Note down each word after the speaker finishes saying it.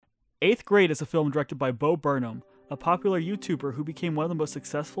Eighth Grade is a film directed by Bo Burnham, a popular YouTuber who became one of the most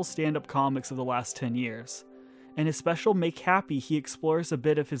successful stand-up comics of the last 10 years. In his special Make Happy, he explores a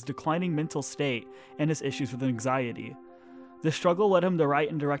bit of his declining mental state and his issues with anxiety. This struggle led him to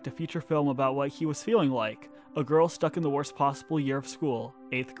write and direct a feature film about what he was feeling like, a girl stuck in the worst possible year of school,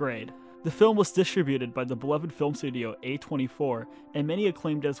 8th grade. The film was distributed by the beloved film studio A24, and many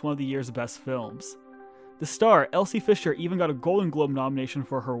acclaimed it as one of the year's best films. The star, Elsie Fisher, even got a Golden Globe nomination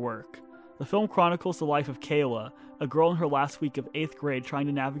for her work. The film chronicles the life of Kayla, a girl in her last week of 8th grade trying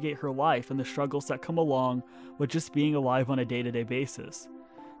to navigate her life and the struggles that come along with just being alive on a day-to-day basis.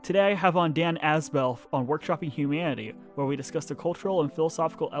 Today I have on Dan Asbell on Workshopping Humanity, where we discuss the cultural and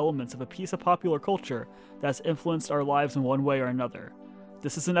philosophical elements of a piece of popular culture that has influenced our lives in one way or another.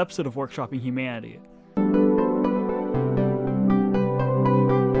 This is an episode of Workshopping Humanity.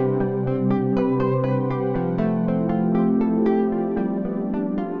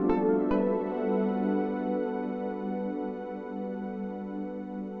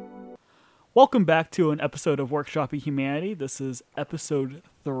 Welcome back to an episode of Workshopping Humanity. This is episode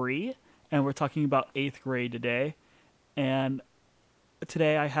 3, and we're talking about 8th grade today. And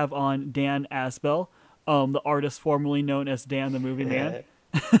today I have on Dan Asbell, the artist formerly known as Dan the Movie Man.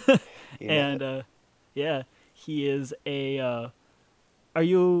 And he is a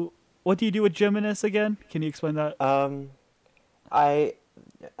what do you do with Geminis again? Can you explain that? I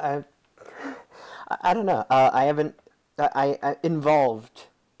don't know. I involved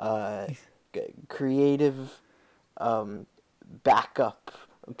creative backup,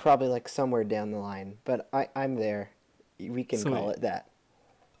 probably like somewhere down the line, but I'm there. We can call it that.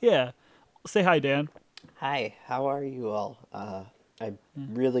 Yeah. Say hi, Dan. Hi, how are you all? I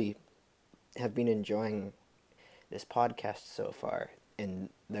really have been enjoying this podcast so far and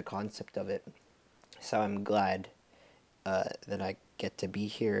the concept of it. So I'm glad that I get to be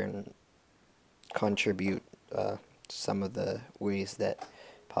here and contribute some of the ways that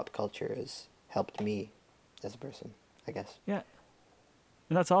pop culture has helped me as a person, I guess. Yeah.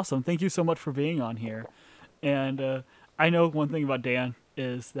 And that's awesome. Thank you so much for being on here. And I know one thing about Dan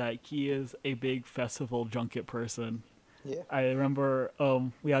is that he is a big festival junket person. Yeah. I remember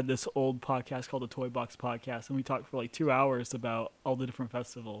we had this old podcast called the Toy Box Podcast, and we talked for like 2 hours about all the different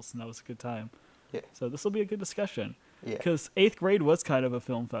festivals, and that was a good time. Yeah. So this will be a good discussion. Yeah. Because 8th grade was kind of a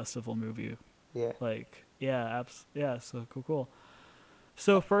film festival movie. Yeah. So cool.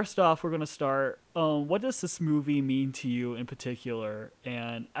 So first off, we're going to start, what does this movie mean to you in particular?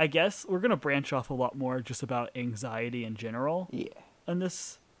 And I guess we're going to branch off a lot more just about anxiety in general. Yeah. On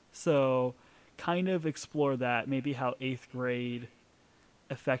this. So kind of explore that, maybe how 8th grade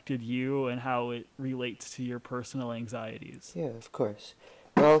affected you and how it relates to your personal anxieties. Yeah, of course.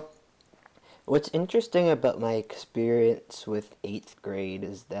 Well, what's interesting about my experience with 8th grade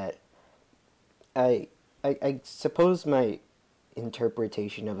is that I suppose my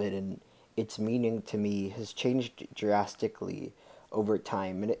interpretation of it and its meaning to me has changed drastically over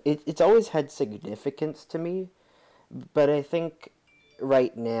time. And it's always had significance to me, but I think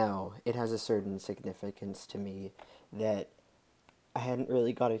right now it has a certain significance to me that I hadn't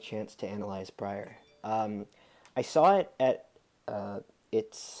really got a chance to analyze prior. I saw it at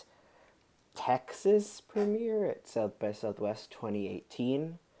its Texas premiere at South by Southwest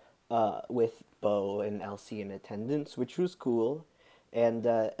 2018 with Bo and Elsie in attendance, which was cool. And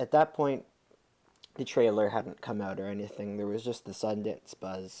at that point, the trailer hadn't come out or anything. There was just the Sundance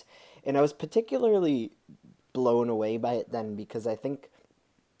buzz. And I was particularly blown away by it then because I think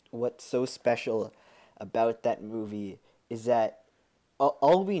what's so special about that movie is that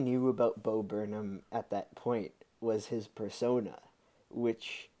all we knew about Bo Burnham at that point was his persona,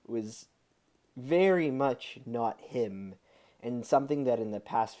 which was very much not him, and something that in the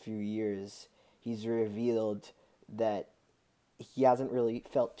past few years he's revealed that he hasn't really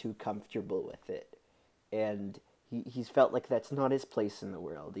felt too comfortable with it, and he's felt like that's not his place in the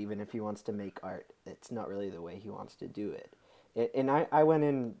world. Even if he wants to make art, it's not really the way he wants to do it. And I went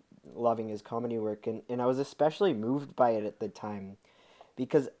in loving his comedy work, and I was especially moved by it at the time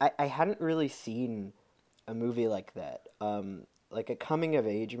because I hadn't really seen a movie like that, like a coming of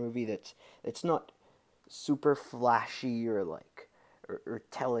age movie that's not super flashy or like or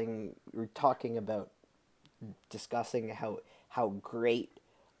telling or talking about discussing how great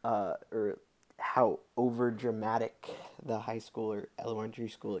or how over dramatic the high school or elementary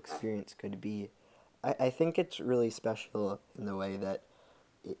school experience could be. I think it's really special in the way that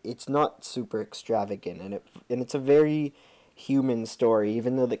it's not super extravagant, and it's a very human story.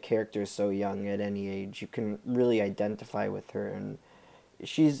 Even though the character is so young at any age, you can really identify with her, and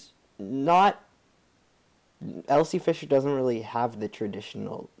she's not. Elsie Fisher doesn't really have the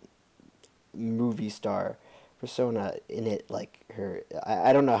traditional movie star persona in it, like her.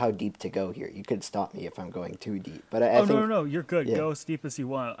 I don't know how deep to go here. You could stop me if I'm going too deep, but I think No, you're good. yeah. Go as deep as you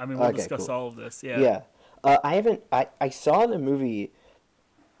want. I mean, we'll Okay, discuss cool. all of this. Yeah. Yeah, I haven't. I saw the movie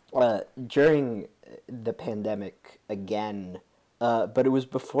during the pandemic again, but it was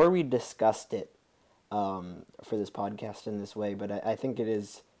before we discussed it for this podcast in this way. But I think it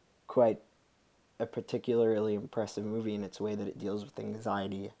is quite a particularly impressive movie in its way that it deals with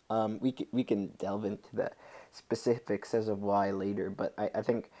anxiety. We can delve into the specifics as of why later, but I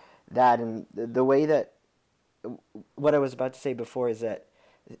think that and the way that what I was about to say before is that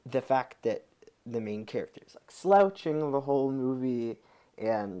the fact that the main character is like slouching the whole movie,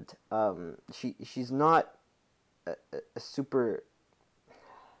 and she's not a super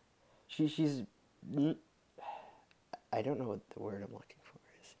she's I don't know what the word I'm looking for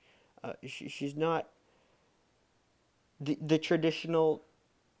is. She's not the traditional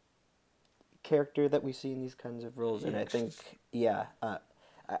character that we see in these kinds of roles, and I think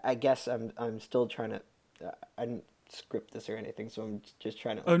I guess I'm still trying to I didn't script this or anything, so I'm just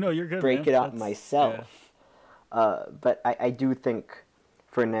trying to Oh no, you're good. break Man. it out That's, myself. Yeah. But I do think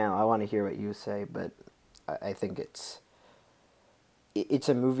for now I want to hear what you say, but I think it's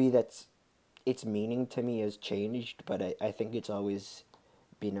a movie that's its meaning to me has changed, but I think it's always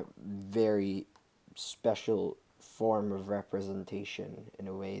been a very special form of representation in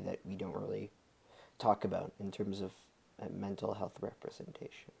a way that we don't really talk about in terms of mental health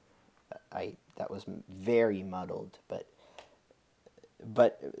representation. That was very muddled, but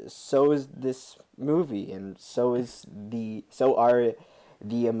so is this movie, and so are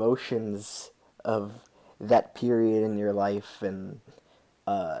the emotions of that period in your life, and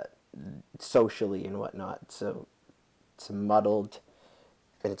socially and whatnot. So it's a muddled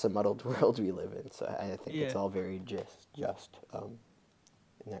world we live in. So I think it's all very just in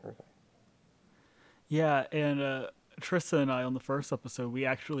that regard. Yeah, and Trista and I on the first episode, we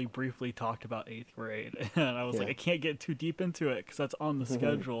actually briefly talked about 8th grade, and I was like, I can't get too deep into it because that's on the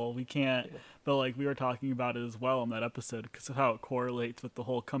schedule. We can't, but like we were talking about it as well in that episode because of how it correlates with the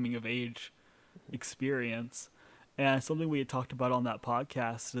whole coming of age experience. And something we had talked about on that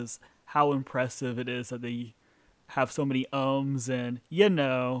podcast is how impressive it is that they have so many ums and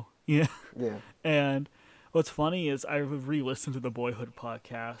yeah. And what's funny is I re-listened to the Boyhood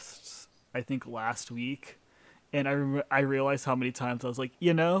podcasts I think last week, and I realized how many times I was like,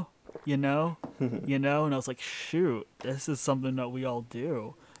 and I was like, shoot, this is something that we all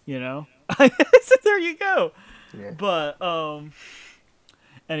do, so there you go. Yeah. But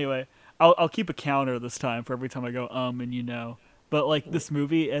anyway, I'll keep a counter this time for every time I go and but like this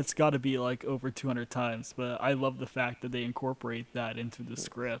movie, it's got to be like over 200 times, but I love the fact that they incorporate that into the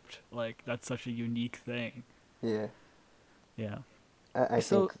script. Like that's such a unique thing. Yeah. I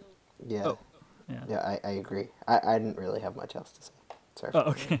think yeah. Oh, yeah. Yeah, I agree. I didn't really have much else to say. Sorry.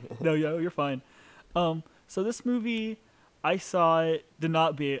 Oh, okay. No, you're fine. So this movie, I saw it.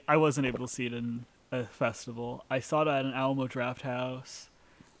 I wasn't able to see it in a festival. I saw it at an Alamo Drafthouse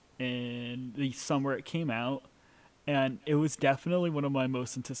in the summer it came out, and it was definitely one of my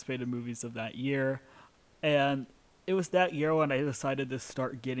most anticipated movies of that year. And it was that year when I decided to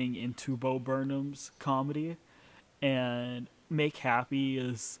start getting into Bo Burnham's comedy, and Make Happy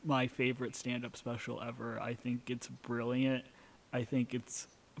is my favorite stand-up special ever. I think it's brilliant. I think it's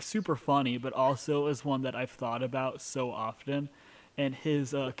super funny, but also is one that I've thought about so often. And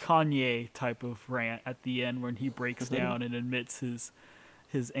his Kanye type of rant at the end when he breaks down and admits his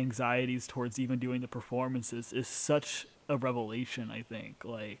anxieties towards even doing the performances is such a revelation, I think.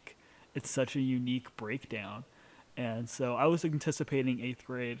 Like, it's such a unique breakdown. And so I was anticipating 8th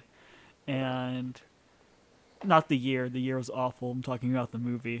grade, and not the year. The year was awful. I'm talking about the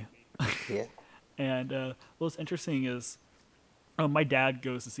movie. Yeah. And what's interesting is my dad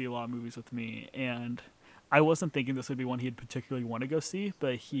goes to see a lot of movies with me, and I wasn't thinking this would be one he'd particularly want to go see,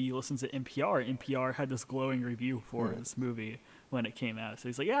 but he listens to NPR. NPR had this glowing review for this movie when it came out. So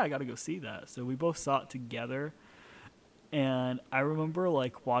he's like, yeah, I got to go see that. So we both saw it together. And I remember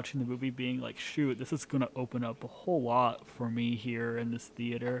like watching the movie being like, shoot, this is going to open up a whole lot for me here in this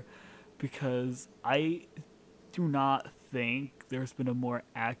theater, because I do not think there's been a more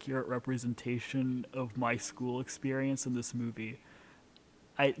accurate representation of my school experience in this movie.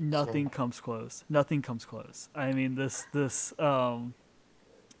 Nothing comes close. Nothing comes close. I mean,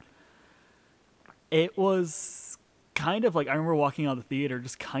 it was kind of like, I remember walking out of the theater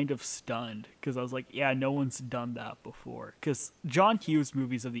just kind of stunned, because I was like, yeah, no one's done that before. Because John Hughes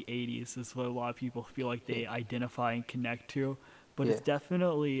movies of the 80s is what a lot of people feel like they identify and connect to, but it's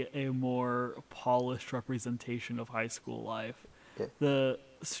definitely a more polished representation of high school life. Yeah.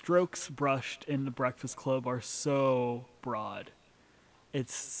 strokes brushed in The Breakfast Club are so broad.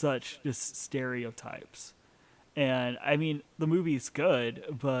 It's such just stereotypes. And I mean, the movie's good,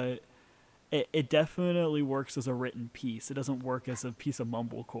 but it definitely works as a written piece. It doesn't work as a piece of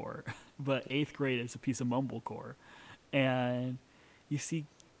mumblecore. But eighth grade is a piece of mumblecore. And you see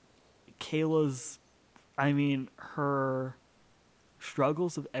Kayla's, I mean, her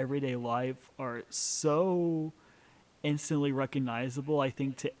struggles of everyday life are so instantly recognizable, I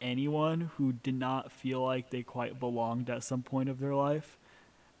think, to anyone who did not feel like they quite belonged at some point of their life.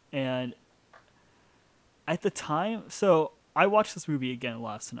 And at the time, so I watched this movie again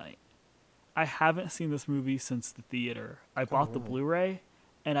last night. I haven't seen this movie since the theater. I Oh, bought the really? Blu-ray,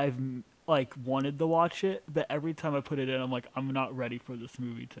 and I've like wanted to watch it, but every time I put it in, I'm like, I'm not ready for this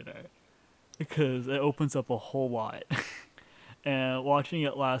movie today because it opens up a whole lot. And watching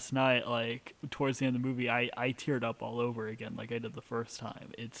it last night, like towards the end of the movie, I teared up all over again, like I did the first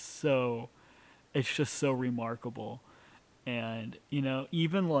time. It's just so remarkable. And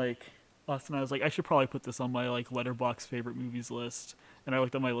even like last night, I was like, I should probably put this on my like Letterbox favorite movies list. And I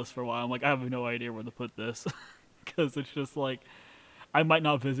looked at my list for a while. I'm like, I have no idea where to put this because it's just like I might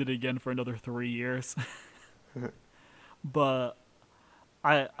not visit it again for another 3 years. But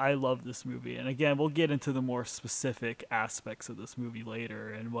I love this movie, and again, we'll get into the more specific aspects of this movie later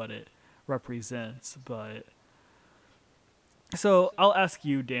and what it represents. But so I'll ask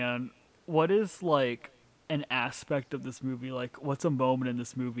you, Dan, what is like an aspect of this movie? Like, what's a moment in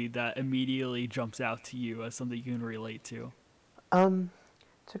this movie that immediately jumps out to you as something you can relate to?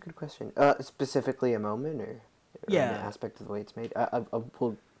 It's a good question. Specifically a moment or an Yeah, aspect of the way it's made.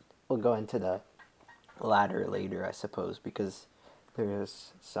 We'll go into the latter later, I suppose, because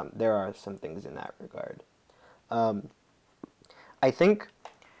there are some things in that regard. Um, I think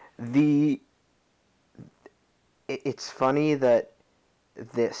the it's funny that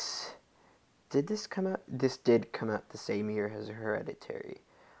this this come out. This did come out the same year as Hereditary.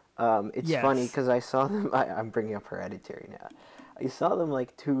 It's funny yes. because I saw them. I'm bringing up Hereditary now. I saw them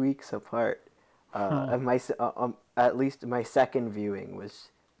like 2 weeks apart. Huh. At least my second viewing was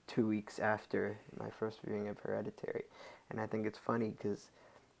 2 weeks after my first viewing of Hereditary, and I think it's funny because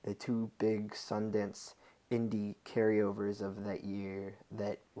the two big Sundance indie carryovers of that year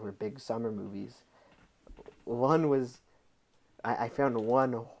that were big summer movies. One was I found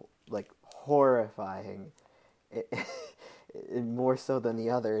one like horrifying, it, more so than the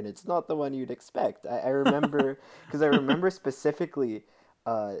other, and it's not the one you'd expect. I remember because I remember specifically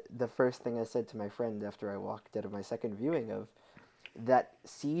the first thing I said to my friend after I walked out of my second viewing of that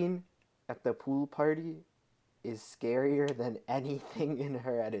scene at the pool party is scarier than anything in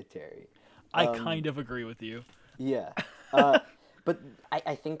Hereditary. I Um, kind of agree with you. yeah, uh, but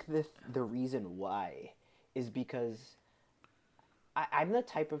I think the reason why is because I'm the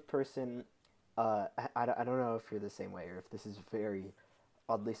type of person. I don't know if you're the same way or if this is very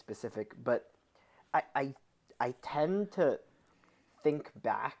oddly specific, but I, I, I tend to think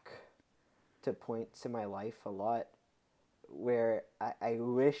back to points in my life a lot where I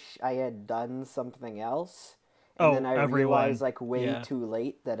wish I had done something else, and then Oh, I realize everyone. like way Yeah. too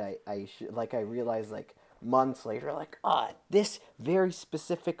late that I should like I realize like months later like this very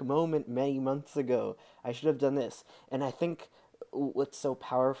specific moment many months ago I should have done this. And I think what's so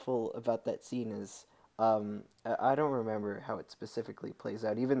powerful about that scene is I don't remember how it specifically plays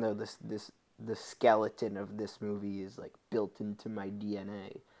out, even though this the skeleton of this movie is like built into my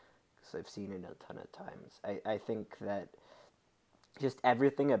DNA because I've seen it a ton of times. I think that just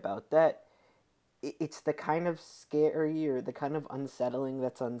everything about that, it's the kind of scary or the kind of unsettling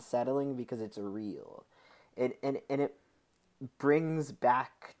that's unsettling because it's real. And it brings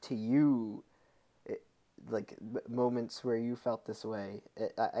back to you like moments where you felt this way.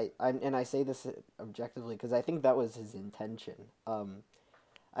 And I say this objectively because I think that was his intention.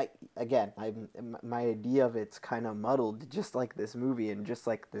 I again, my idea of it's kind of muddled, just like this movie and just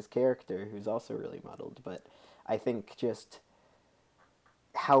like this character who's also really muddled. But I think just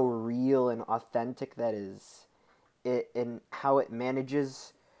how real and authentic that is, and how it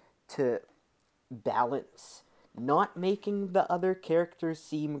manages to balance not making the other characters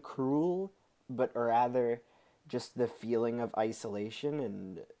seem cruel, but rather just the feeling of isolation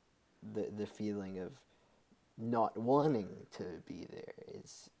and the feeling of not wanting to be there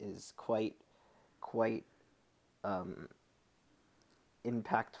is quite um,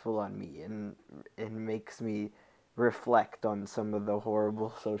 impactful on me and makes me reflect on some of the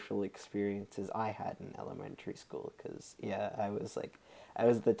horrible social experiences I had in elementary school. Because yeah, I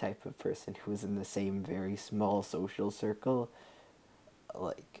was the type of person who was in the same very small social circle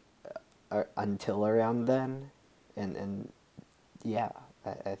like until around then, and yeah,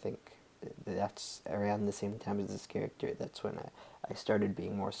 I think that's around the same time as this character. That's when I started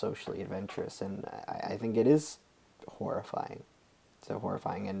being more socially adventurous, and I think it is horrifying. So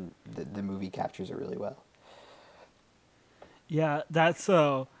horrifying, and the movie captures it really well. Yeah, that's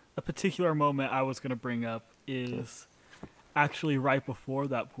a particular moment I was gonna bring up Yeah. is actually right before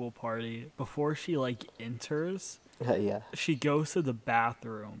that pool party. Before she like enters, Yeah. she goes to the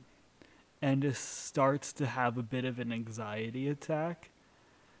bathroom and just starts to have a bit of an anxiety attack.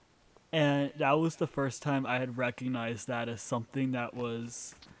 And that was the first time I had recognized that as something that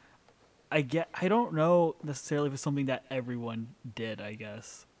was I don't know necessarily if it's something that everyone did, I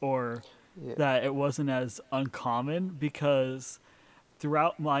guess, or Yeah. that it wasn't as uncommon because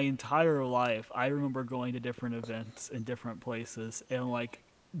throughout my entire life, I remember going to different events in different places and like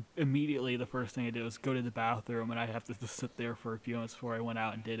immediately the first thing I did was go to the bathroom and I'd have to just sit there for a few minutes before I went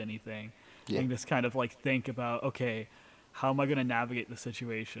out and did anything Yeah. and just kind of like think about, okay, how am I going to navigate the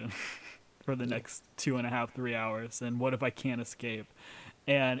situation for the Yeah. next 2.5, 3 hours, and what if I can't escape?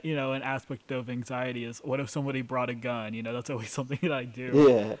 And an aspect of anxiety is what if somebody brought a gun? That's always something that I do.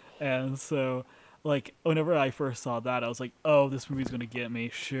 Yeah. And so, like, whenever I first saw that, I was like, oh, this movie's gonna get me.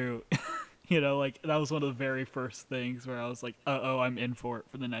 Shoot. Like that was one of the very first things where I was like, oh, I'm in for it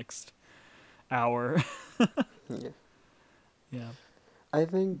for the next hour. Yeah. Yeah. I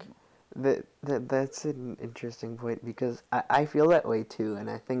think that's an interesting point because I feel that way too,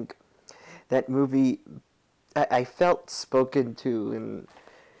 and I think that movie I felt spoken to, and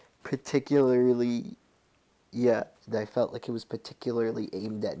particularly, yeah, I felt like it was particularly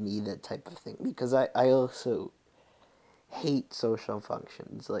aimed at me, that type of thing, because I also hate social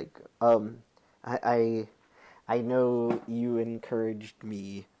functions. Like, I, I know you encouraged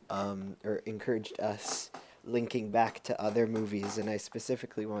me, or encouraged us, linking back to other movies, and I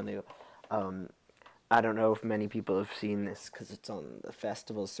specifically want to, um, I don't know if many people have seen this because it's on the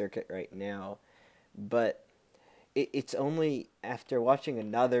festival circuit right now, but it's only after watching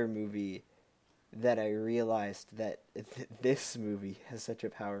another movie that I realized that this movie has such a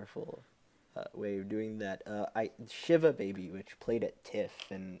powerful way of doing that. Shiva Baby, which played at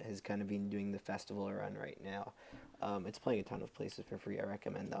TIFF and has kind of been doing the festival run right now. It's playing a ton of places for free. I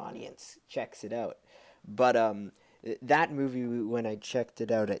recommend the audience checks it out. But that movie, when I checked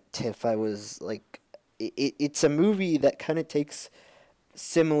it out at TIFF, I was like, it's a movie that kind of takes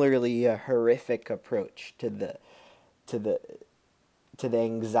similarly a horrific approach to the to the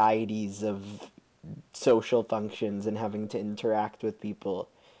anxieties of social functions and having to interact with people.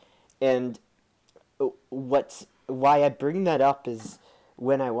 And what's why I bring that up is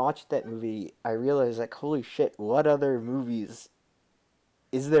when I watched that movie, I realized like, holy shit, what other movies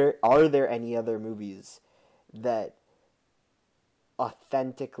are there any other movies that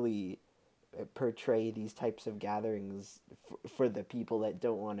authentically portray these types of gatherings for the people that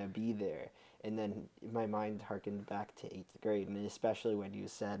don't want to be there? And then my mind harkened back to 8th grade, and especially when you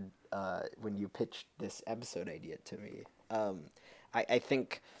said, when you pitched this episode idea to me. I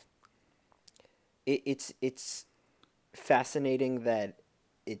think it's fascinating that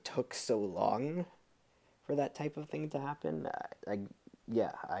it took so long for that type of thing to happen.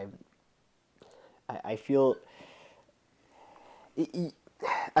 Yeah, I feel.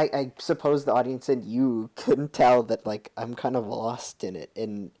 I suppose the audience and you can tell that like I'm kind of lost in it,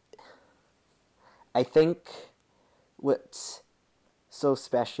 and I think what's so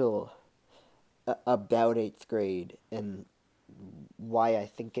special about 8th grade, and why I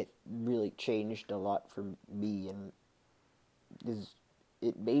think it really changed a lot for me, and is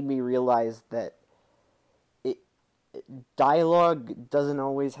it made me realize that it dialogue doesn't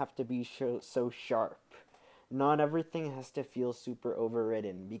always have to be so sharp. Not everything has to feel super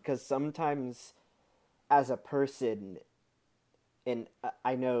overridden, because sometimes as a person, and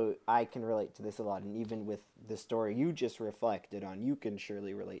I know I can relate to this a lot, and even with the story you just reflected on, you can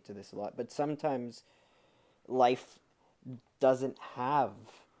surely relate to this a lot, but sometimes life doesn't have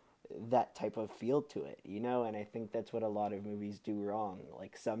that type of feel to it, and I think that's what a lot of movies do wrong.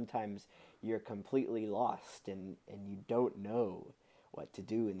 Like, sometimes you're completely lost, and you don't know what to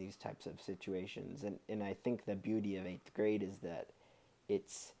do in these types of situations, and I think the beauty of 8th grade is that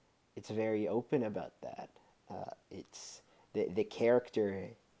it's very open about that. It's the character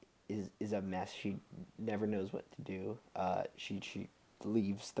is a mess. She never knows what to do. She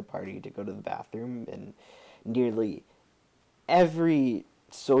leaves the party to go to the bathroom, and nearly every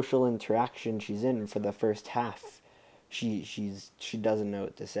social interaction she's in for the first half, she doesn't know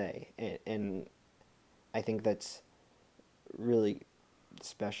what to say, and I think that's really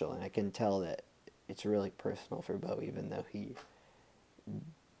special, and I can tell that it's really personal for Bo, even though he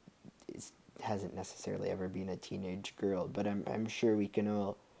is hasn't necessarily ever been a teenage girl, but I'm sure we can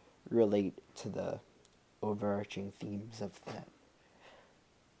all relate to the overarching themes of that.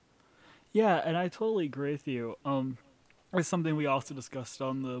 Yeah, and I totally agree with you. It's something we also discussed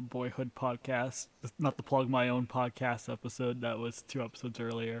on the Boyhood podcast. Not to plug my own podcast episode, that was 2 episodes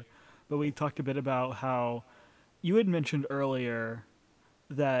earlier, but we talked a bit about how you had mentioned earlier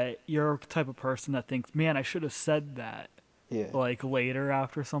that you're a type of person that thinks, "Man, I should have said that," Yeah. like later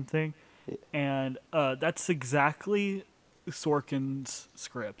after something, Yeah. and that's exactly Sorkin's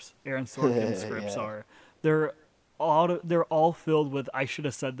scripts. Aaron Sorkin's scripts Yeah. are. They're they're all filled with "I should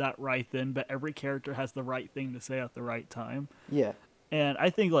have said that right then," but every character has the right thing to say at the right time. Yeah. And I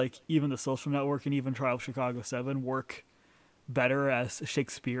think like even The Social Network and even Trial of Chicago 7 work better as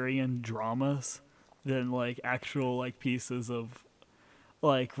Shakespearean dramas than like actual like pieces of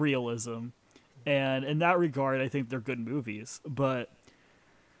like realism. And in that regard, I think they're good movies, but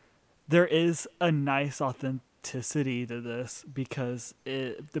there is a nice authenticity to this because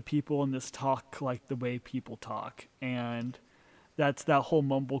the people in this talk like the way people talk, and that's that whole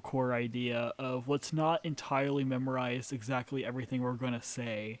mumblecore idea of let's not entirely memorize exactly everything we're going to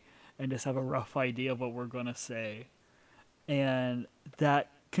say and just have a rough idea of what we're going to say. And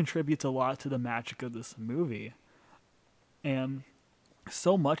that contributes a lot to the magic of this movie. And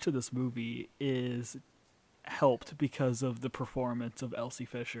so much of this movie is helped because of the performance of Elsie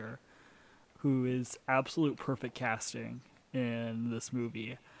Fisher, who is absolute perfect casting in this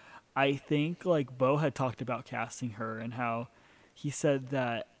movie. I think like Bo had talked about casting her and how he said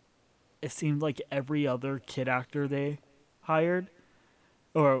that it seemed like every other kid actor they hired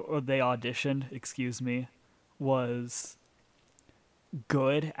or they auditioned, excuse me, was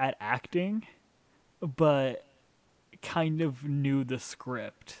good at acting, but kind of knew the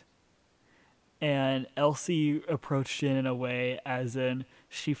script. And Elsie approached it in a way as in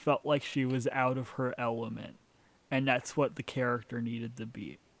she felt like she was out of her element. And that's what the character needed to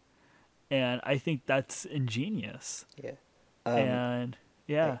be. And I think that's ingenious. Yeah. And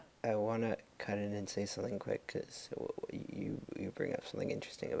yeah. I want to cut in and say something quick because you bring up something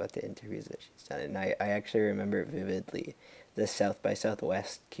interesting about the interviews that she's done, and I actually remember vividly the South by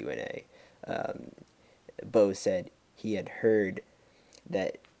Southwest Q&A. Bo said he had heard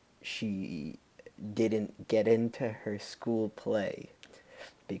that she didn't get into her school play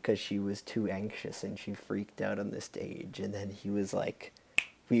because she was too anxious and she freaked out on the stage, and then he was like,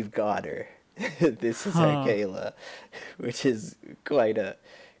 "We've got her. This is our Kayla," which is quite a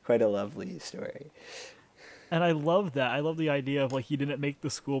lovely story. And I love that. I love the idea of like you didn't make the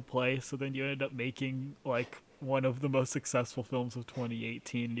school play, so then you ended up making like one of the most successful films of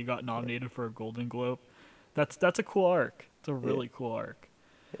 2018 and you got nominated for a Golden Globe. That's a cool arc. It's a really cool arc.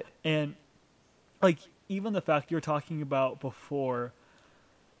 And like even the fact you were talking about before,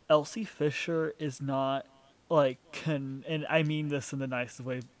 Elsie Fisher is not like and I mean this in the nicest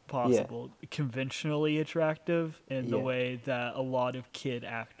way possible, conventionally attractive in the way that a lot of kid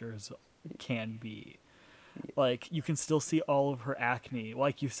actors can be. Like you can still see all of her acne.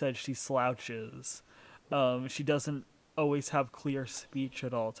 Like you said, she slouches. She doesn't always have clear speech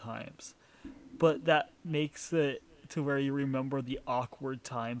at all times. But that makes it to where you remember the awkward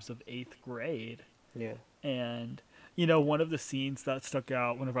times of 8th grade. Yeah. And, you know, one of the scenes that stuck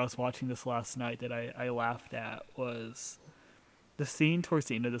out whenever I was watching this last night that I laughed at was the scene towards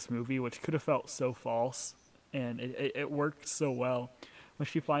the end of this movie, which could have felt so false, and it worked so well, when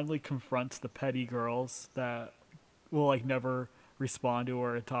she finally confronts the petty girls that will, like, never respond to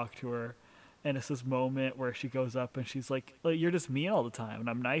her and talk to her. And it's this moment where she goes up and she's like, "You're just mean all the time, and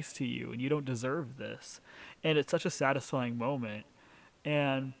I'm nice to you, and you don't deserve this." And it's such a satisfying moment.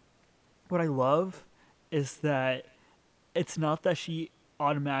 And what I love is that it's not that she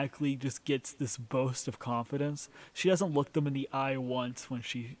automatically just gets this boast of confidence. She doesn't look them in the eye once when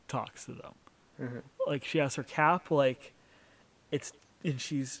she talks to them. Mm-hmm. Like, she has her cap, like, it's, and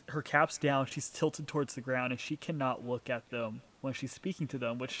her cap's down, she's tilted towards the ground, and she cannot look at them when she's speaking to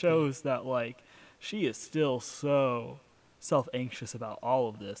them, which shows that, like, she is still so self-anxious about all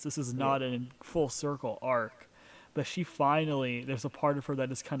of this. This is not a full circle arc. But she finally, there's a part of her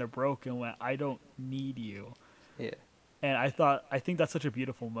that is kind of broken when I don't need you. Yeah. And I think that's such a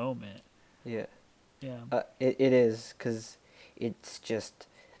beautiful moment. Yeah. Yeah. It is, because it's just,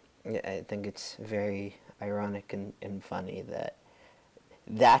 I think it's very ironic and funny that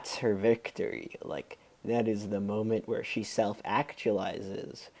that's her victory. Like, that is the moment where she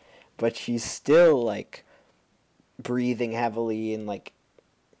self-actualizes, but she's still, like, breathing heavily and, like,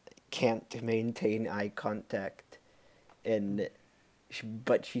 can't maintain eye contact.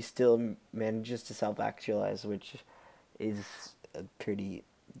 But she still manages to self-actualize, which is a pretty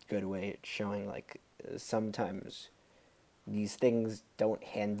good way. It's showing like sometimes these things don't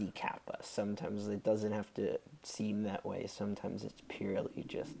handicap us. Sometimes it doesn't have to seem that way. Sometimes it's purely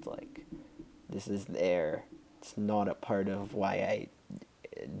just like, this is there. It's not a part of why I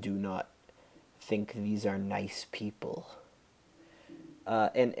do not think these are nice people.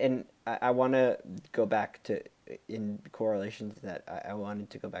 And I want to go back to, in correlation to that, I wanted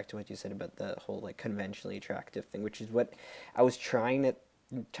to go back to what you said about the whole like conventionally attractive thing, which is what I was trying to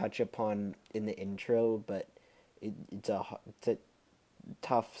touch upon in the intro, but it's a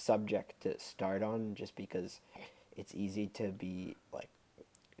tough subject to start on just because it's easy to be like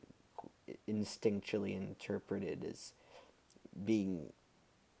instinctually interpreted as being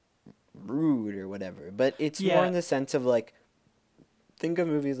rude or whatever. But it's more in the sense of like, think of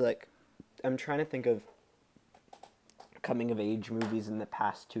movies like, I'm trying to think of coming of age movies in the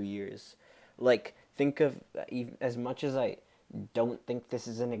past 2 years. Like, think of, as much as I don't think this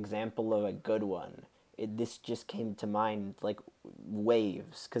is an example of a good one, this just came to mind, like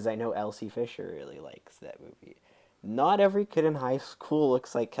Waves, because I know Elsie Fisher really likes that movie. Not every kid in high school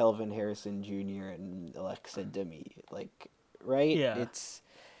looks like Kelvin Harrison Jr. and Alexa Demi, like, right? Yeah. It's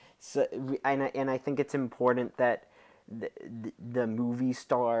so, and I think it's important that the movie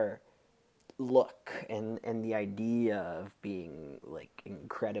star look and the idea of being like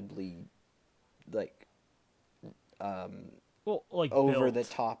incredibly like like over built. the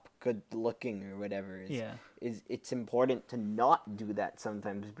top good looking or whatever is it's important to not do that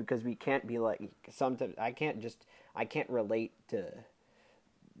sometimes, because we can't be like, sometimes I can't relate to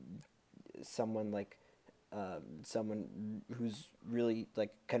someone like someone who's really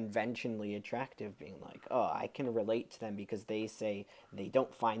like conventionally attractive being like, oh, I can relate to them because they say they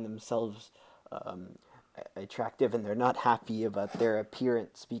don't find themselves attractive and they're not happy about their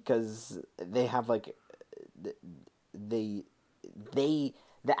appearance because they have like the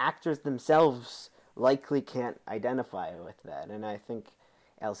actors themselves likely can't identify with that, and I think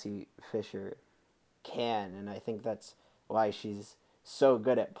Elsie Fisher can, and I think that's why she's so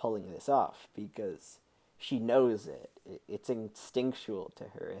good at pulling this off, because she knows it. It's instinctual to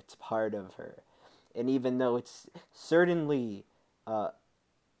her. It's part of her, and even though it's certainly,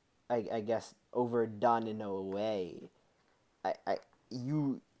 I guess, overdone in a way,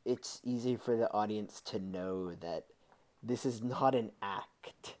 it's easy for the audience to know that this is not an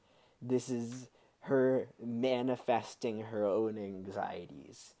act. This is her manifesting her own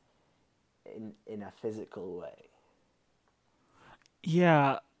anxieties in a physical way.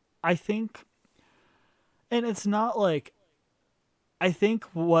 Yeah, I think, and it's not like, I think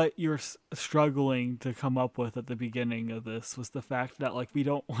what you're struggling to come up with at the beginning of this was the fact that, like, we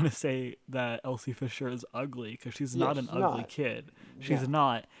don't want to say that Elsie Fisher is ugly, because she's not an ugly kid. She's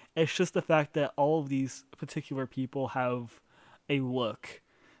not. It's just the fact that all of these particular people have a look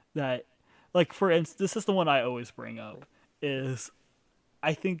that, like, for instance, this is the one I always bring up, is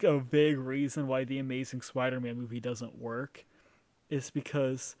I think a big reason why the Amazing Spider-Man movie doesn't work is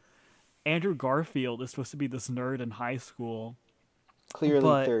because Andrew Garfield is supposed to be this nerd in high school.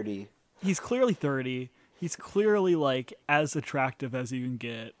 Clearly 30. He's clearly 30. He's clearly, like, as attractive as you can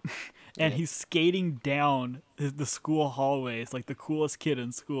get. And he's skating down the school hallways like the coolest kid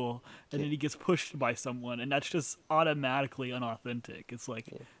in school. And then he gets pushed by someone. And that's just automatically unauthentic. It's like,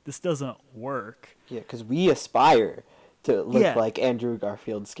 this doesn't work. Yeah, because we aspire to look like Andrew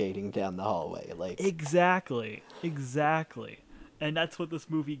Garfield skating down the hallway. Like, Exactly. And that's what this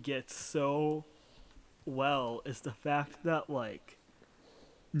movie gets so well, is the fact that, like,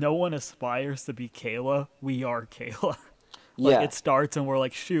 no one aspires to be Kayla. We are Kayla. Like, it starts and we're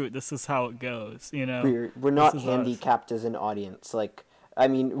like, shoot, this is how it goes, you know? We're not handicapped as an audience. Like, I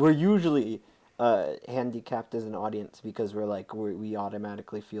mean, we're usually handicapped as an audience because we're like, we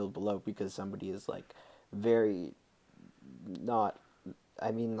automatically feel below because somebody is, like, very not,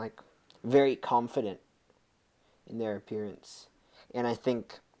 I mean, like, very confident in their appearance. And I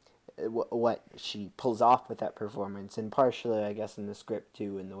think what she pulls off with that performance, and partially, I guess, in the script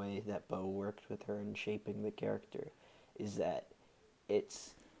too, in the way that Bo worked with her in shaping the character, is that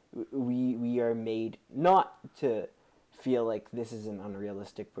it's we are made not to feel like this is an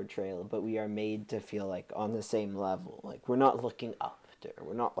unrealistic portrayal, but we are made to feel like on the same level. Like, we're not looking up to her,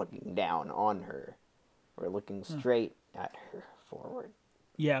 we're not looking down on her, we're looking straight at her, forward.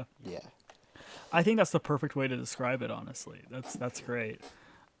 Yeah. Yeah. I think that's the perfect way to describe it, honestly. That's great.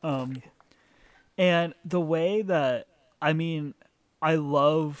 And the way that, I mean, I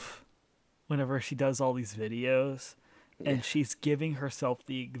love whenever she does all these videos and she's giving herself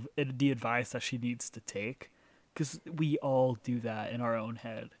the advice that she needs to take, because we all do that in our own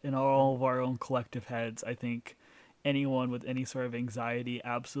head, in all of our own collective heads. I think anyone with any sort of anxiety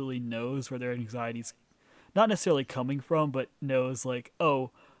absolutely knows where their anxiety's not necessarily coming from, but knows like,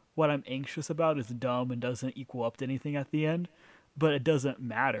 oh, what I'm anxious about is dumb and doesn't equal up to anything at the end, but it doesn't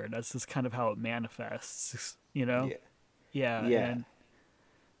matter. That's just kind of how it manifests, you know? Yeah. Yeah, Yeah. and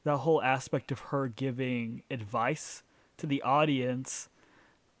that whole aspect of her giving advice to the audience,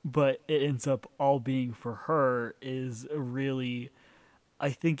 but it ends up all being for her is a really,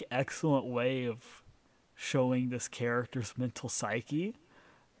 I think, excellent way of showing this character's mental psyche,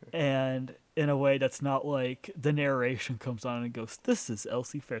 and in a way that's not like the narration comes on and goes, "This is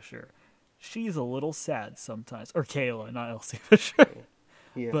Elsie Fisher. She's a little sad sometimes," or Kayla, not Elsie Fisher.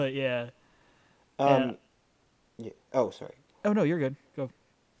 Yeah. But yeah, and Um. Yeah. Oh, sorry. oh no, you're good. Go.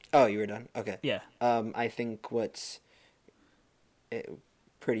 Oh, you were done. Okay. Yeah. I think what's eh,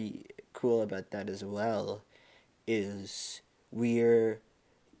 pretty cool about that as well is we're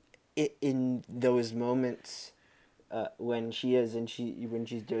in those moments when when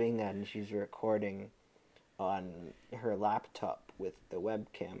she's doing that and she's recording on her laptop with the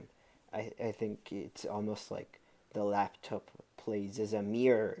webcam. I think it's almost like the laptop plays as a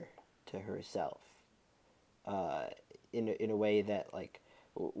mirror to herself, in a way that like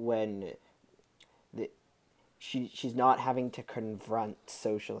when the she's not having to confront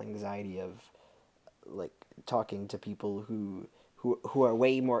social anxiety of like talking to people who are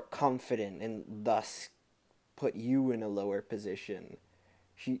way more confident and thus put you in a lower position.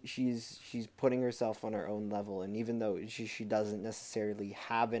 She's putting herself on her own level, and even though she doesn't necessarily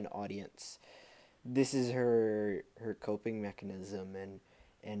have an audience, this is her coping mechanism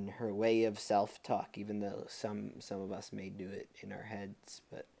and her way of self-talk, even though some of us may do it in our heads.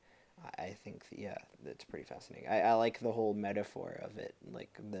 But I think yeah, that's pretty fascinating. I like the whole metaphor of it,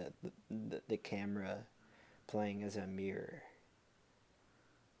 like the camera playing as a mirror.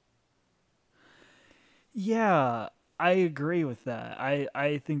 Yeah, I agree with that.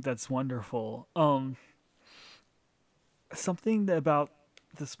 I think that's wonderful. Something about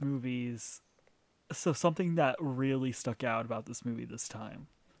this movie's so something that really stuck out about this movie this time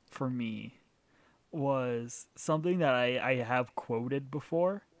for me was something that I have quoted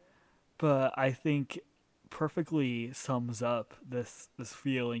before, but I think perfectly sums up this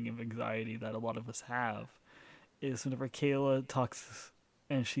feeling of anxiety that a lot of us have is whenever Kayla talks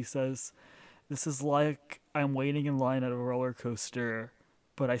and she says, "This is like I'm waiting in line at a roller coaster,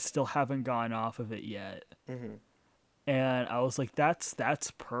 but I still haven't gone off of it yet." Mm-hmm. And I was like, that's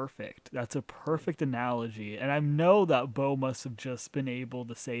perfect. That's a perfect analogy. And I know that Bo must have just been able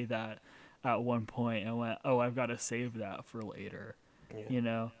to say that at one point and went, "Oh, I've got to save that for later," Yeah. you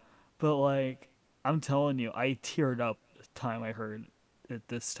know. But like, I'm telling you, I teared up the time I heard it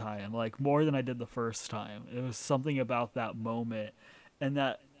this time, like more than I did the first time. It was something about that moment, and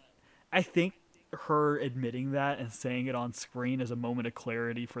that I think her admitting that and saying it on screen is a moment of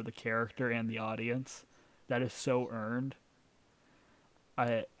clarity for the character and the audience that is so earned.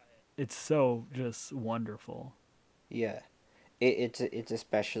 I it's so just wonderful. Yeah, it's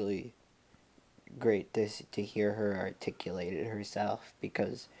especially great to hear her articulate it herself,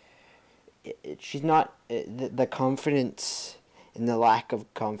 because she's not the confidence and the lack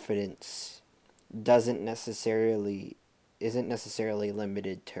of confidence doesn't necessarily isn't necessarily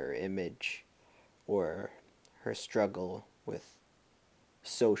limited to her image or her struggle with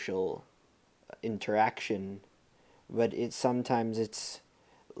social interaction, but sometimes it's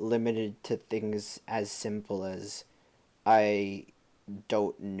limited to things as simple as I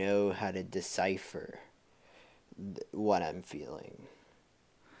don't know how to decipher what I'm feeling.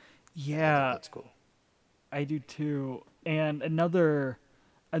 I think Yeah, that's cool. I do too. And another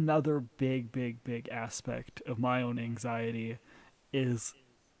big aspect of my own anxiety is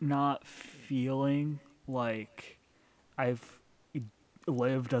not feeling like I've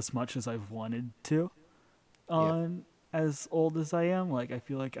lived as much as I've wanted to Yeah. on as old as I am. Like I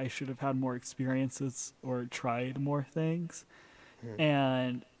feel like I should have had more experiences or tried more things. Mhm.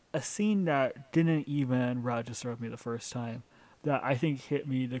 And a scene that didn't even register with me the first time that I think hit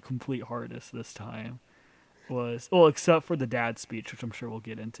me the complete hardest this time was, well, except for the dad speech, which I'm sure we'll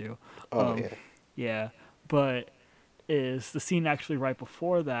get into. Oh Um, yeah. yeah, but is the scene actually right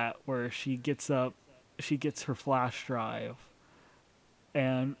before that where she gets up, she gets her flash drive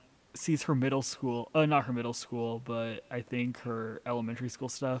and sees her middle school, not her middle school, but I think her elementary school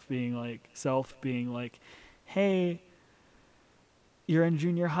stuff being like, "Hey, you're in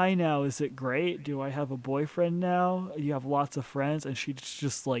junior high now. Is it great? Do I have a boyfriend now? You have lots of friends?" And she's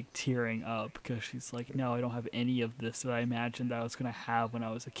just like tearing up because she's like, "No, I don't have any of this that I imagined that I was going to have when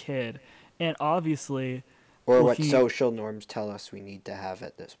I was a kid." And obviously, Or what looking, social norms tell us we need to have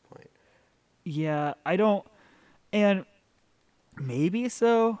at this point. yeah, I don't. And maybe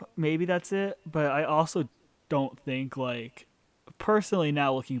so, maybe that's it, but I also don't think, like, personally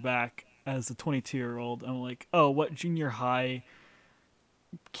now looking back as a 22-year-old, I'm like, oh, what junior high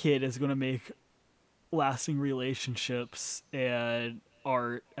kid is going to make lasting relationships and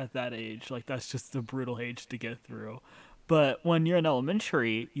art at that age? Like, that's just a brutal age to get through. But when you're in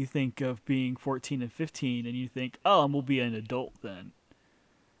elementary, you think of being 14 and 15 and you think, oh, we'll be an adult then.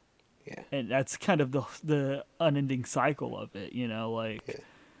 Yeah. And that's kind of the unending cycle of it, you know, like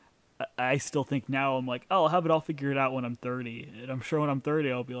I still think now I'm like, oh, I'll have it all figured out when I'm 30. And I'm sure when I'm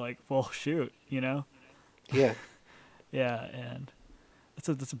 30 I'll be like, well, shoot, you know? Yeah. Yeah, and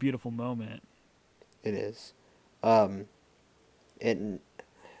that's a beautiful moment. It is. And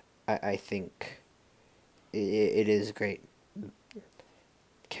I think it is great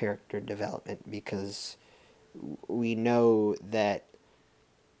character development because we know that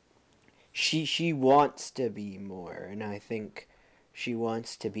she wants to be more, and I think she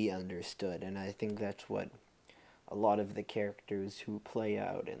wants to be understood, and I think that's what a lot of the characters who play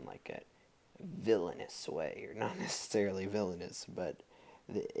out in like a villainous way, or not necessarily villainous, but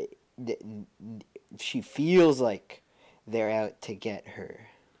the, she feels like they're out to get her,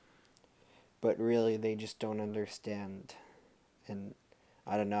 but really they just don't understand. And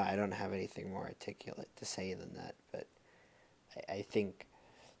I don't know, I don't have anything more articulate to say than that, but I think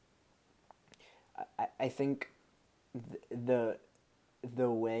I think the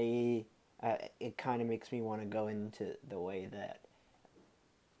way it kind of makes me want to go into the way that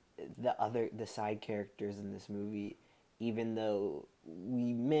the side characters in this movie, even though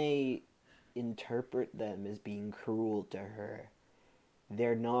we may interpret them as being cruel to her,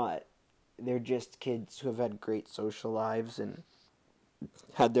 they're not. They're just kids who have had great social lives and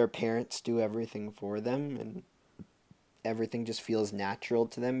had their parents do everything for them, and everything just feels natural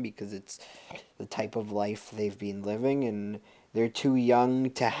to them because it's the type of life they've been living, and they're too young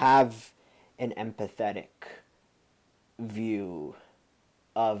to have an empathetic view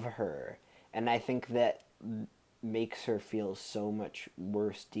of her. And I think that makes her feel so much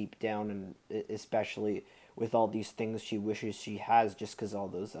worse deep down, and especially with all these things she wishes she has just because all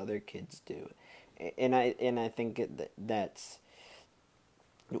those other kids do. And I think that's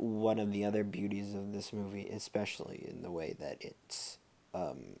one of the other beauties of this movie, especially in the way that it's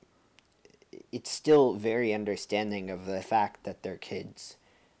still very understanding of the fact that they're kids,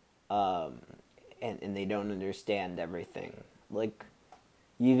 and they don't understand everything. Like,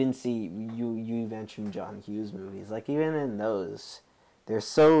 you even see, you mentioned John Hughes movies, like, even in those, they're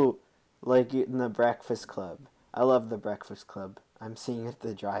so, like, in The Breakfast Club. I love The Breakfast Club. I'm seeing it at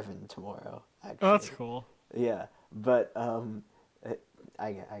the drive-in tomorrow, actually. Oh, that's cool. Yeah, but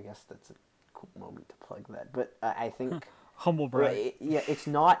I guess that's a cool moment to plug that. But I think humble brag. Yeah, it's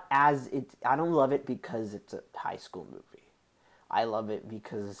not as I don't love it because it's a high school movie. I love it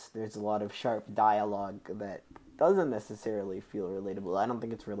because there's a lot of sharp dialogue that doesn't necessarily feel relatable. I don't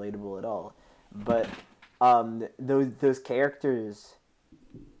think it's relatable at all. But those characters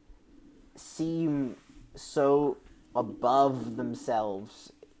seem so above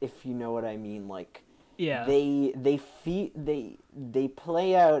themselves, if you know what I mean. Like, yeah, they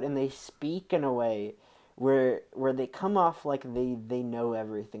play out and they speak in a way where they come off like they know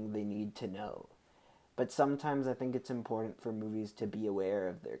everything they need to know. But sometimes I think it's important for movies to be aware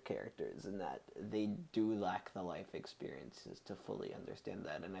of their characters and that they do lack the life experiences to fully understand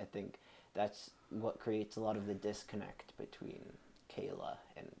that. And I think that's what creates a lot of the disconnect between Kayla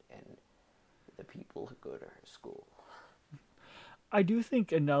and the people who go to her school. I do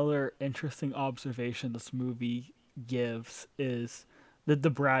think another interesting observation this movie gives is the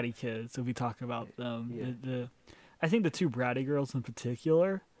bratty kids. If we talk about them, Yeah. I think the two bratty girls in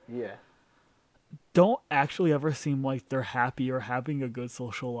particular, Yeah. don't actually ever seem like they're happy or having a good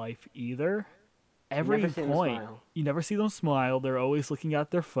social life either. Every point, you never see them smile. They're always looking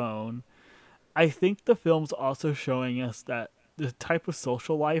at their phone. I think the film's also showing us that the type of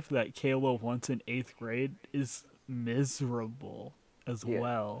social life that Kayla wants in 8th grade is miserable as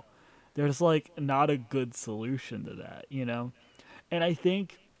well. There's like not a good solution to that, you know? And I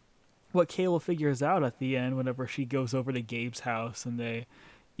think what Kayla figures out at the end, whenever she goes over to Gabe's house and they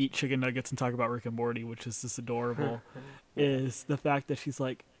eat chicken nuggets and talk about Rick and Morty, which is just adorable, is the fact that she's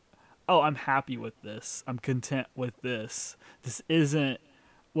like, oh, I'm happy with this. I'm content with this. This isn't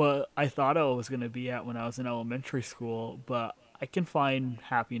what I thought I was going to be at when I was in elementary school, but I can find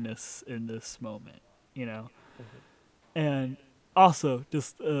happiness in this moment, you know? Mm-hmm. And also,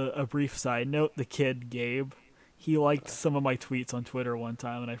 just a brief side note, the kid, Gabe, he liked some of my tweets on Twitter one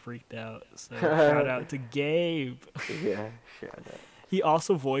time and I freaked out. So shout out to Gabe. Yeah, shout out. He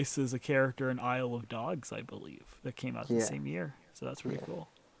also voices a character in Isle of Dogs, I believe, that came out the Yeah, same year. So that's pretty yeah. cool.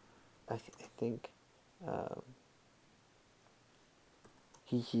 I think um,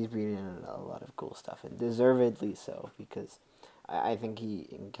 he's been in a lot of cool stuff, and deservedly so, because I think he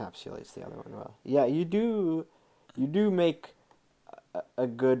encapsulates the other one well. Yeah, you do make a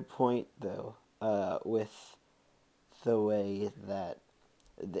good point though, with the way that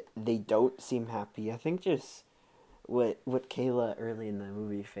they don't seem happy. I think just what Kayla early in the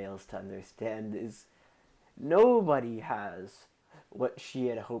movie fails to understand is nobody has what she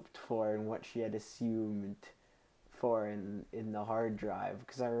had hoped for and what she had assumed for in the hard drive.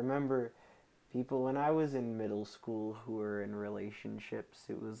 Because I remember people when I was in middle school who were in relationships,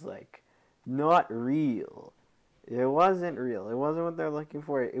 it was like not real. It wasn't real. It wasn't what they're looking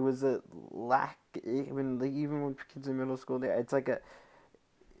for. It was a lack. Even when kids in middle school, it's like a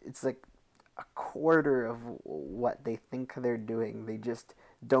quarter of what they think they're doing. They just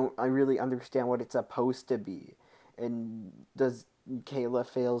don't really understand what it's supposed to be. And does Kayla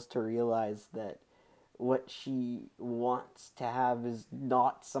fails to realize that what she wants to have is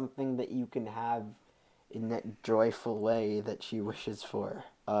not something that you can have in that joyful way that she wishes for.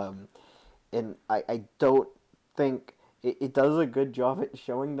 And I don't think it does a good job at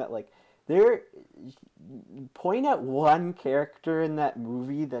showing that, like, there, point at one character in that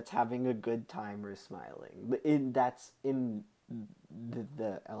movie that's having a good time or smiling. That's in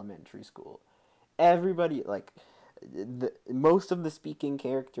the elementary school. Everybody, like, most of the speaking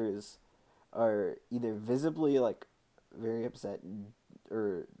characters are either visibly, like, very upset,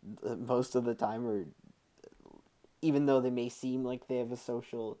 or most of the time, or even though they may seem like they have a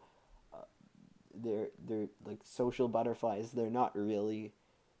social, they're like social butterflies, they're not really.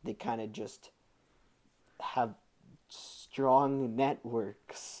 They kind of just have strong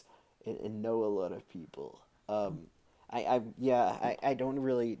networks and know a lot of people. I don't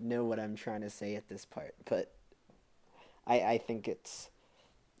really know what I'm trying to say at this part, but I think it's,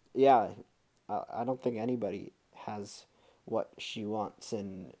 yeah, I don't think anybody has what she wants,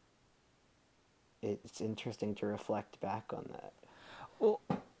 and it's interesting to reflect back on that. Well,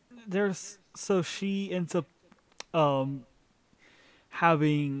 so she ends up um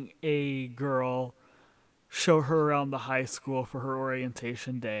having a girl show her around the high school for her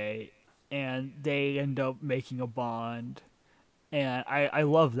orientation day, and they end up making a bond. And I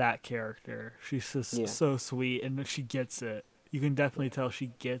love that character. She's just Yeah, so sweet, and she gets it. You can definitely tell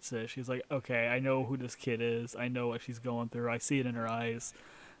she gets it. She's like, okay, I know who this kid is. I know what she's going through. I see it in her eyes.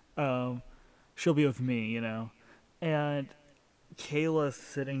 Um, she'll be with me, you know. And Kayla's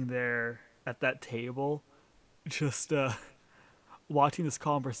sitting there at that table, just watching this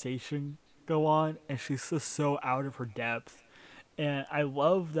conversation go on, and she's just so out of her depth. And I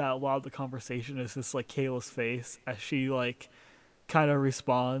love that a lot of the conversation is just like Kayla's face as she like kind of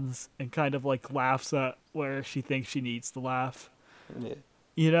responds and kind of like laughs at where she thinks she needs to laugh, yeah,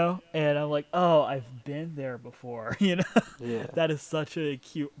 you know? And I'm like, oh, I've been there before, you know? yeah, That is such a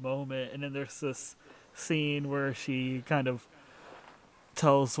cute moment. And then there's this scene where she kind of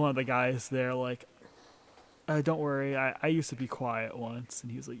tells one of the guys there, like, don't worry, I used to be quiet once.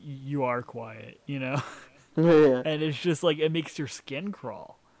 And he was like, you are quiet, you know? yeah, And it's just like, it makes your skin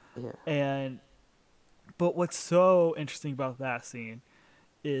crawl. yeah, And, but what's so interesting about that scene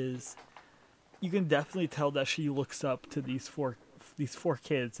is you can definitely tell that she looks up to these four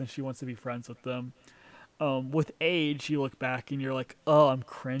kids and she wants to be friends with them. With age, you look back and you're like, oh, I'm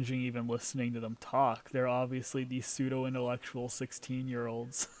cringing even listening to them talk. They're obviously these pseudo intellectual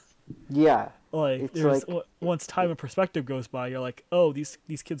 16-year-olds. yeah. Like It's there's like, once time and perspective goes by, you're like, oh, these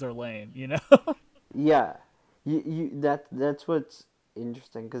kids are lame, you know? yeah, that's what's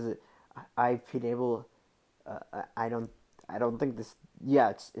interesting, because I've been able, I don't think this, yeah,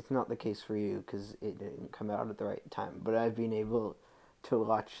 it's not the case for you because it didn't come out at the right time, but I've been able to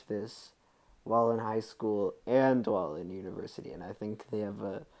watch this while in high school and while in university, and I think they have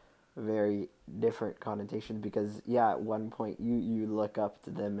a very different connotation, because yeah, at one point you look up to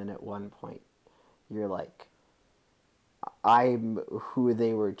them, and at one point you're like, I'm who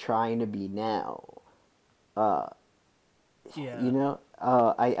they were trying to be now. Uh, Yeah.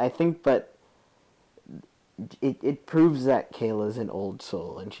 I think, but it proves that Kayla's an old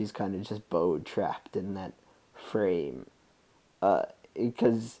soul, and she's kind of just bowed trapped in that frame.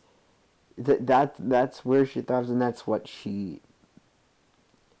 Because that's where she thrives, and that's what she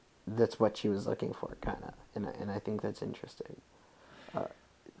was looking for, kind of, and I think that's interesting. Uh,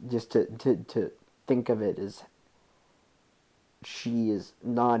 just to think of it as she is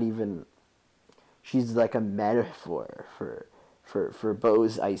not even, she's like a metaphor for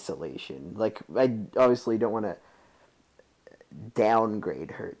Bo's isolation. Like, I obviously don't want to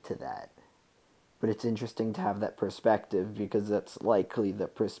downgrade her to that. But it's interesting to have that perspective because that's likely the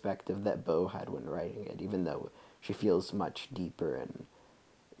perspective that Bo had when writing it, even though she feels much deeper and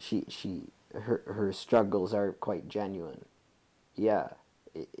her struggles are quite genuine. Yeah,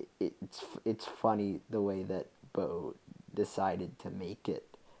 it's funny the way that Bo decided to make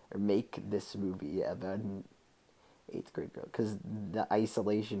this movie about an eighth grade girl, because the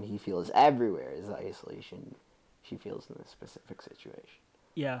isolation he feels everywhere is the isolation she feels in this specific situation.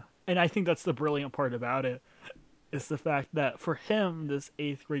 Yeah, and I think that's the brilliant part about it, is the fact that for him, this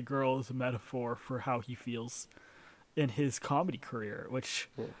eighth grade girl is a metaphor for how he feels in his comedy career, which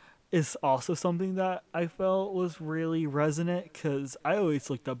is also something that I felt was really resonant, because I always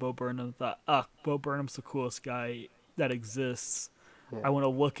looked at Bo Burnham and thought, Bo Burnham's the coolest guy that exists. Yeah. I want to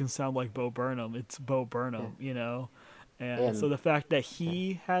look and sound like Bo Burnham. It's Bo Burnham, you know? And so the fact that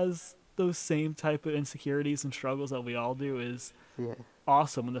he has those same type of insecurities and struggles that we all do is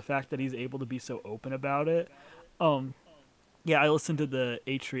awesome. And the fact that he's able to be so open about it. I listened to the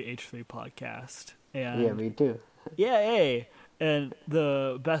H3H3 podcast. And yeah, me too. Hey. And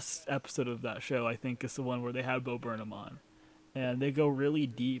the best episode of that show, I think, is the one where they had Bo Burnham on. And they go really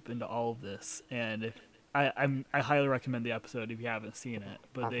deep into all of this. And if I highly recommend the episode if you haven't seen it.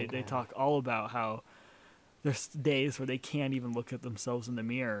 But they talk all about how there's days where they can't even look at themselves in the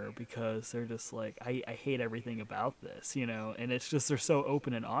mirror because they're just like, I hate everything about this, you know? And it's just, they're so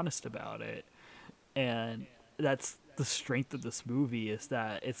open and honest about it. And that's the strength of this movie, is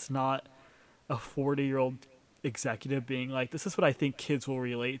that it's not a 40-year-old executive being like, this is what I think kids will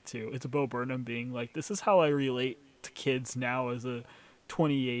relate to. It's Bo Burnham being like, this is how I relate to kids now as a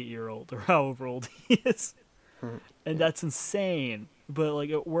 28-year-old or however old he is. And that's insane, but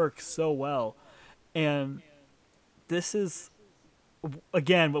like it works so well. And this is,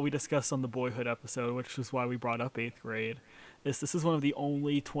 again, what we discussed on the Boyhood episode, which is why we brought up 8th grade, is this is one of the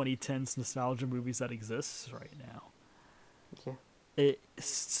only 2010s nostalgia movies that exists right now. Yeah. It's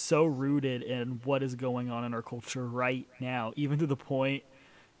so rooted in what is going on in our culture right now, even to the point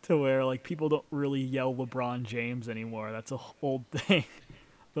to where like people don't really yell LeBron James anymore. That's a old thing.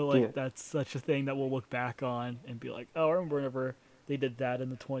 But like that's such a thing that we'll look back on and be like, oh, I remember whenever they did that in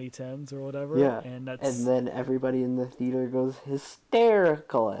the 2010s or whatever. Yeah, and then everybody in the theater goes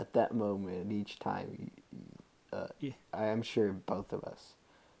hysterical at that moment each time. I am sure both of us,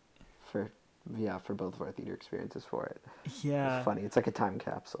 for both of our theater experiences for it. Yeah. It's funny. It's like a time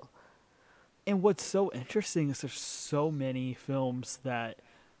capsule. And what's so interesting is there's so many films that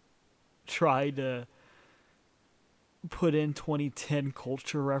try to put in 2010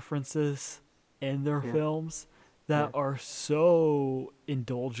 culture references in their films that are so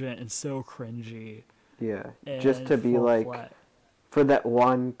indulgent and so cringy. Yeah, just to be like, for that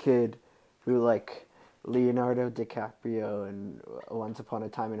one kid who like Leonardo DiCaprio and Once Upon a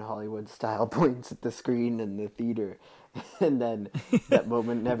Time in Hollywood style points at the screen in the theater, and then that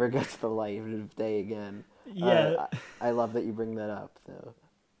moment never gets the light of day again. Yeah. I love that you bring that up, though.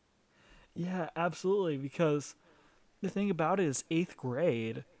 Yeah, absolutely, because the thing about it is 8th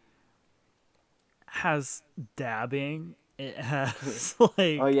grade has dabbing. It has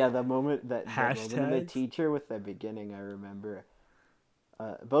like the moment that the teacher with the beginning, I remember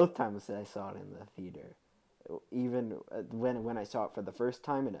both times that I saw it in the theater, even when I saw it for the first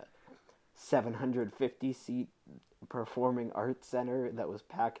time in a 750 seat performing arts center that was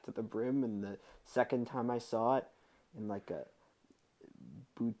packed to the brim, and the second time I saw it in like a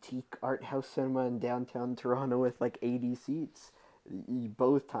boutique art house cinema in downtown Toronto with like 80 seats.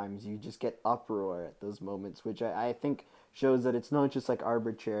 Both times you just get uproar at those moments, which I think shows that it's not just like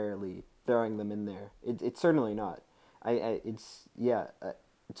arbitrarily throwing them in there. It's certainly not. It's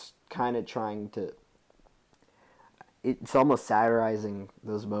kind of trying to. It's almost satirizing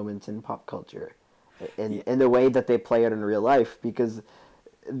those moments in pop culture, in the way that they play it in real life, because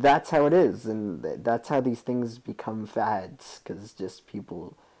that's how it is, and that's how these things become fads, because just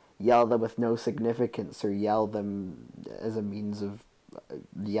people yell them with no significance, or yell them as a means of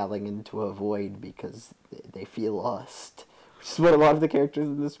yelling into a void because they feel lost, which is what a lot of the characters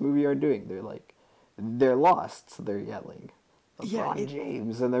in this movie are doing. They're lost, so they're yelling LeBron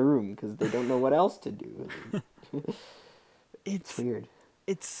James in the room because they don't know what else to do. It's weird.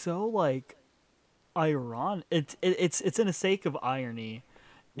 It's so like ironic. It's in a sake of irony.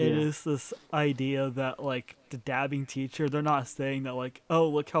 It is this idea that, like, the dabbing teacher, they're not saying that, like, oh,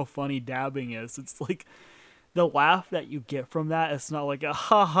 look how funny dabbing is. It's, like, the laugh that you get from that, it's not like a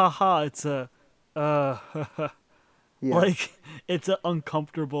ha ha ha. It's a, Like, it's an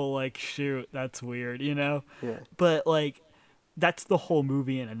uncomfortable, like, shoot, that's weird, you know? Yeah. But, like, that's the whole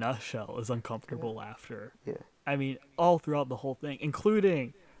movie in a nutshell, is uncomfortable laughter. I mean, all throughout the whole thing,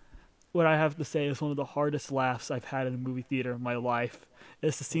 including what I have to say is one of the hardest laughs I've had in a movie theater in my life.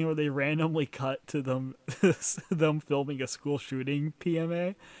 Is the scene where they randomly cut to them them filming a school shooting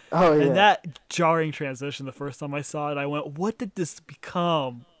PMA. Oh yeah. And that jarring transition, the first time I saw it, I went, what did this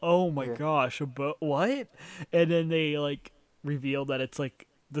become? Oh my gosh, but what? And then they like revealed that it's like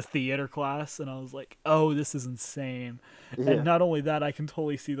the theater class, and I was like, oh, this is insane. Yeah. And not only that, I can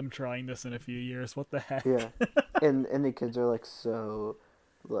totally see them trying this in a few years. What the heck? Yeah. And the kids are like so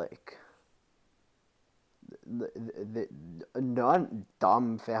like the not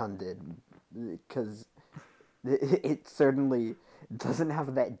dumbfounded, because it certainly doesn't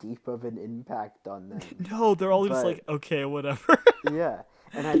have that deep of an impact on them. No, they're all just But- like, okay, whatever. Yeah,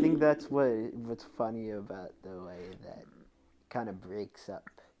 and I think that's what's funny about the way that kind of breaks up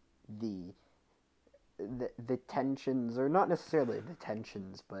the tensions, or not necessarily the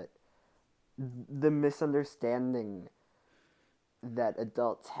tensions, but the misunderstanding that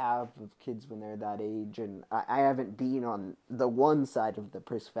adults have of kids when they're that age. And I haven't been on the one side of the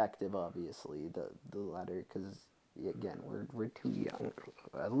perspective, obviously, the latter, because again, we're too young,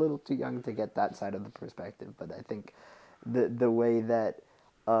 a little too young to get that side of the perspective. But I think the way that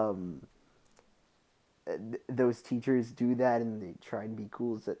those teachers do that and they try and be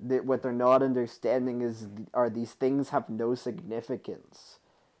cool is that what they're not understanding are these things have no significance.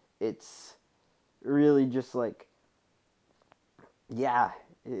 It's really just like, yeah,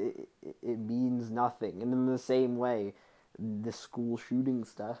 it means nothing. And in the same way, the school shooting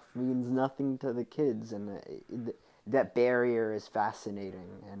stuff means nothing to the kids, and that barrier is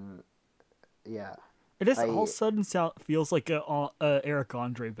fascinating. And yeah, It just all of a sudden feels like a Eric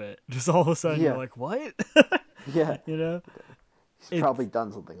Andre bit. Just all of a sudden you're like, what? Yeah. You know? He's probably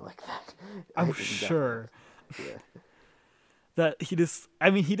done something like that. I'm sure. Yeah. That he just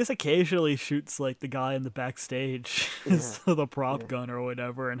occasionally shoots like the guy in the backstage, the prop gun or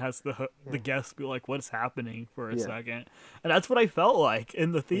whatever, and has the guests be like, "What's happening?" for a second, and that's what I felt like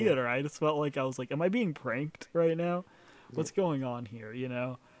in the theater. I just felt like I was like, "Am I being pranked right now? What's going on here?" You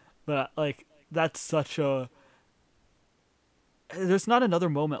know, but like that's such a. There's not another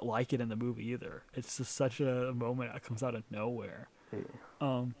moment like it in the movie either. It's just such a moment that comes out of nowhere.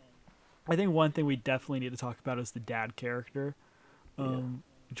 Yeah. I think one thing we definitely need to talk about is the dad character.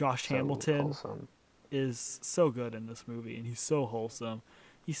 Josh Hamilton wholesome. is so good in this movie, and he's so wholesome.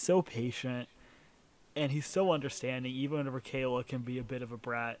 He's so patient, and he's so understanding, even whenever Kayla can be a bit of a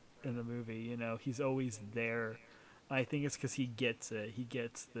brat in the movie. You know, he's always there. I think it's because he gets it. He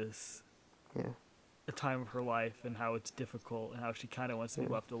gets this a time of her life and how it's difficult and how she kind of wants to be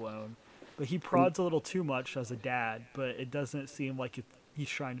left alone. But he prods a little too much as a dad, but it doesn't seem like he's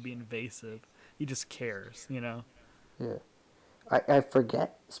trying to be invasive. He just cares, you know? Yeah. I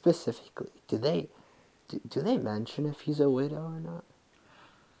forget specifically. Do they mention if he's a widow or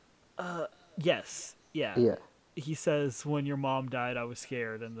not? Yes. Yeah. Yeah. He says, when your mom died, I was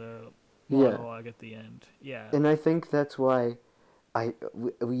scared, in the monologue at the end. Yeah. And I think that's why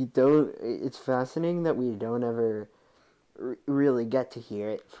we don't. It's fascinating that we don't ever really get to hear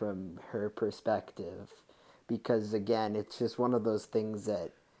it from her perspective, because again, it's just one of those things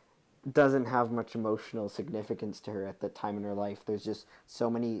that doesn't have much emotional significance to her at the time in her life. There's just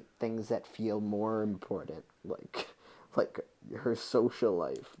so many things that feel more important, like her social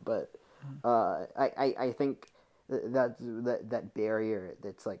life. But I think that barrier,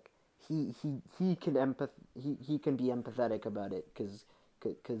 that's like he can he can be empathetic about it because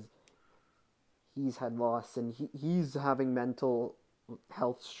he's had loss, and he's having mental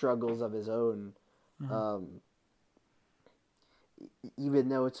health struggles of his own. Even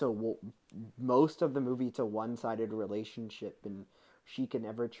though it's most of the movie, it's a one-sided relationship, and she can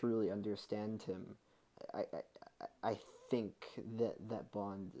never truly understand him. I think that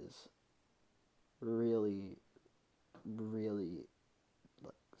bond is really, really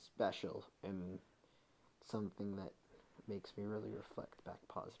like special, and something that makes me really reflect back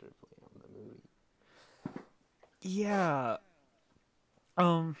positively on the movie. Yeah.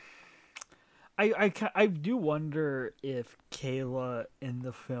 I do wonder if Kayla in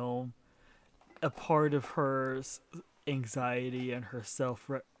the film, a part of her anxiety and her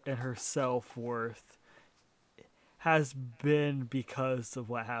self-worth has been because of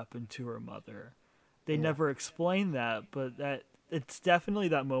what happened to her mother. They never explain that, but that it's definitely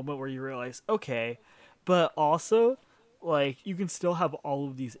that moment where you realize, okay, but also, like, you can still have all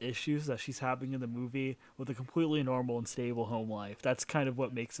of these issues that she's having in the movie with a completely normal and stable home life. That's kind of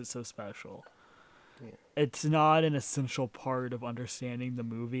what makes it so special. Yeah. It's not an essential part of understanding the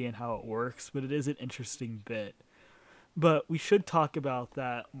movie and how it works, but it is an interesting bit. But we should talk about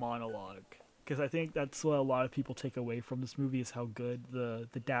that monologue because I think that's what a lot of people take away from this movie is how good the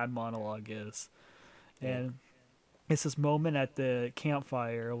dad monologue is. Yeah. And it's this moment at the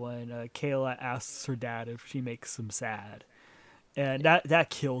campfire when Kayla asks her dad if she makes him sad, and that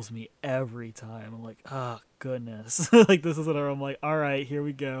kills me every time. I'm like, oh goodness, like this is what I'm like. All right, here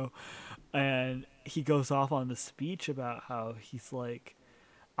we go, and he goes off on the speech about how he's like,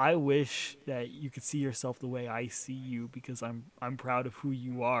 I wish that you could see yourself the way I see you because I'm proud of who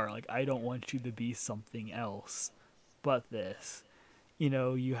you are. Like I don't want you to be something else but this. You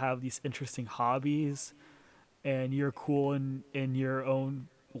know, you have these interesting hobbies and you're cool in your own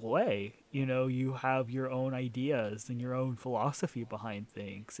way. You know, you have your own ideas and your own philosophy behind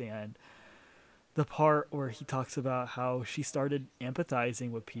things. And the part where he talks about how she started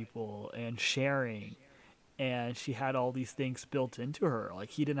empathizing with people and sharing, and she had all these things built into her. Like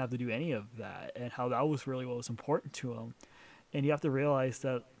he didn't have to do any of that, and how that was really what was important to him. And you have to realize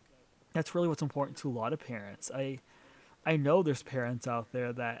that that's really what's important to a lot of parents. I know there's parents out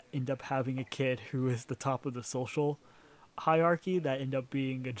there that end up having a kid who is the top of the social hierarchy that end up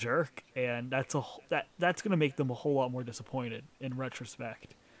being a jerk, and that's going to make them a whole lot more disappointed in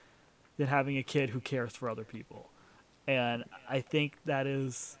retrospect than having a kid who cares for other people. And I think that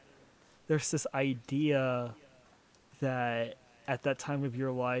is there's this idea that at that time of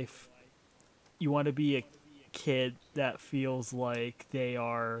your life you want to be a kid that feels like they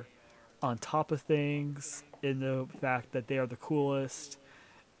are on top of things in the fact that they are the coolest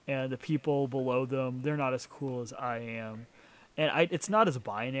and the people below them they're not as cool as I am. And it's not as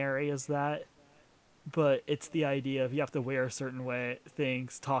binary as that, but it's the idea of you have to wear a certain way,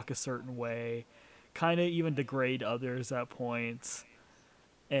 things, talk a certain way, kind of even degrade others at points,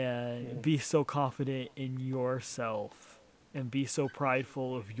 and be so confident in yourself and be so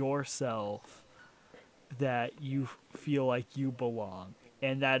prideful of yourself that you feel like you belong.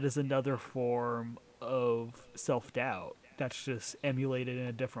 And that is another form of self doubt that's just emulated in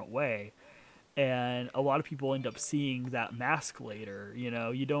a different way. And a lot of people end up seeing that mask later. You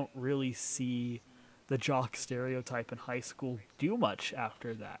know, you don't really see the jock stereotype in high school do much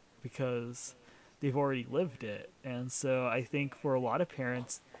after that because they've already lived it. And so I think for a lot of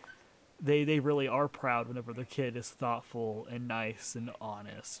parents, they really are proud whenever their kid is thoughtful and nice and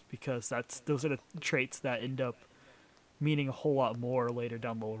honest because those are the traits that end up meaning a whole lot more later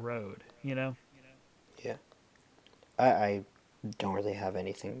down the road, you know? Yeah. I don't really have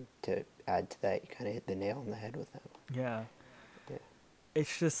anything to add to that. You kind of hit the nail on the head with that. Yeah. Yeah.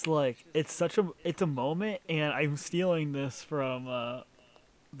 It's just like it's a moment, and I'm stealing this from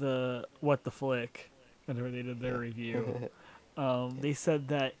the What the Flick, whenever they did their review. They said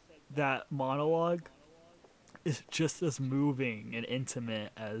that monologue is just as moving and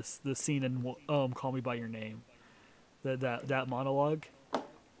intimate as the scene in Call Me by Your Name. That monologue.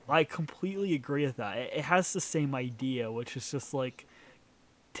 I completely agree with that. It has the same idea, which is just like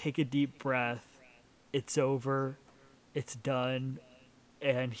take a deep breath. It's over. It's done.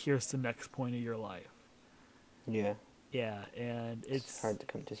 And here's the next point of your life. Yeah. Yeah, and it's hard to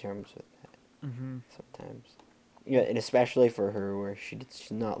come to terms with that mm-hmm. sometimes. Yeah, and especially for her, where she's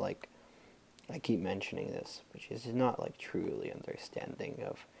not like, I keep mentioning this, but she's not like truly understanding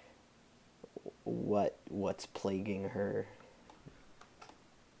of what's plaguing her.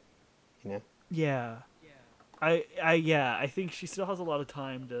 You know? Yeah. I think she still has a lot of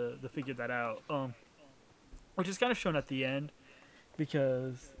time to figure that out. Which is kind of shown at the end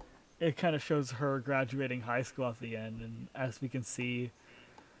because it kind of shows her graduating high school at the end, and as we can see,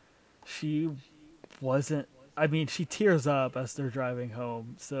 she wasn't. I mean, she tears up as they're driving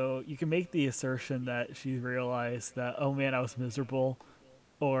home, so you can make the assertion that she realized that, oh man, I was miserable,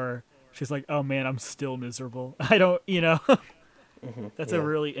 or she's like, oh man, I'm still miserable. I don't, you know. That's a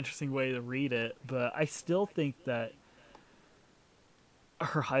really interesting way to read it, but I still think that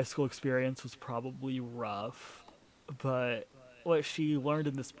her high school experience was probably rough, but what she learned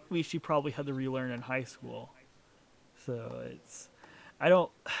in this movie, she probably had to relearn in high school. So I don't,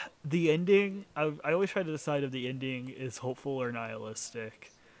 the ending, I always try to decide if the ending is hopeful or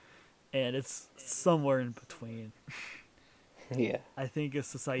nihilistic, and it's somewhere in between. Yeah. I think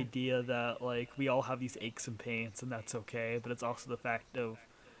it's this idea that, like, we all have these aches and pains, and that's okay, but it's also the fact of,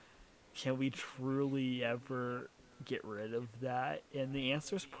 can we truly ever get rid of that? And the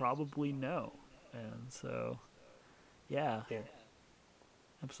answer is probably no. And so, yeah. Yeah.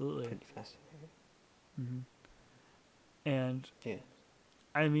 Absolutely. Pretty fascinating. And, yeah.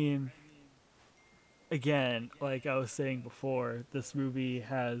 I mean, again, like I was saying before, this movie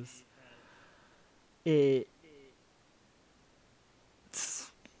has it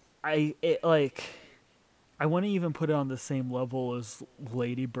like I wouldn't even put it on the same level as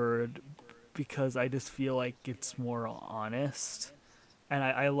Lady Bird because I just feel like it's more honest. And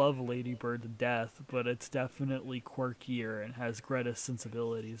I love Lady Bird to death, but it's definitely quirkier and has Greta's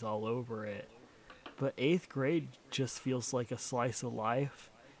sensibilities all over it. But eighth grade just feels like a slice of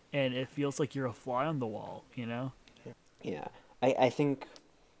life, and it feels like you're a fly on the wall, you know? Yeah, I think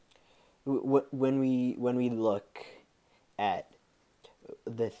when we look at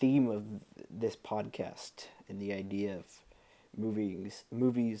the theme of this podcast and the idea of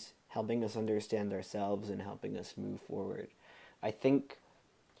movies helping us understand ourselves and helping us move forward, I think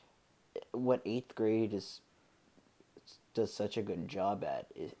what eighth grade does such a good job at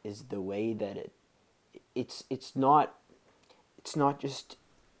is the way that it's not just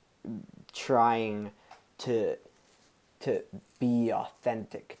trying to be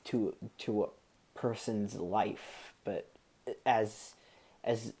authentic to a person's life, but as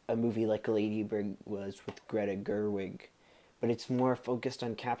a movie like Lady Bird was with Greta Gerwig, but it's more focused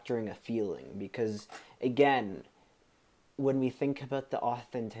on capturing a feeling because, again, when we think about the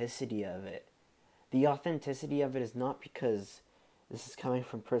authenticity of it is not because this is coming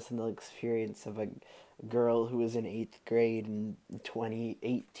from personal experience of a girl who was in 8th grade in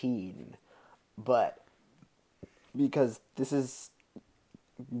 2018, but because this is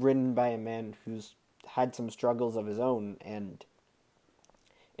written by a man who's had some struggles of his own and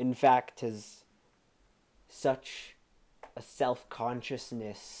in fact has such a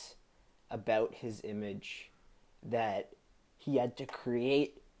self-consciousness about his image that he had to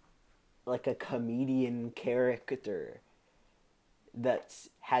create like a comedian character that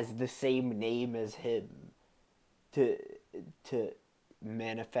has the same name as him to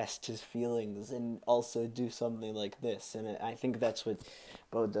manifest his feelings and also do something like this. And I think that's what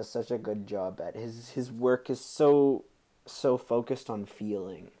Bo does such a good job at. His work is so focused on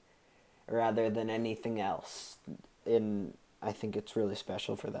feeling rather than anything else. And I think it's really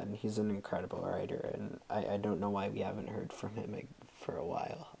special for that. And he's an incredible writer. And I don't know why we haven't heard from him for a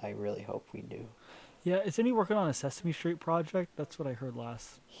while. I really hope we do. Yeah, isn't he working on a Sesame Street project? That's what I heard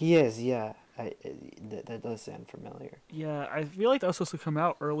last. He is, yeah. That does sound familiar. Yeah, I feel like that was supposed to come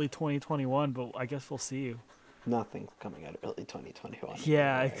out early 2021, but I guess we'll see. Nothing's coming out early 2021.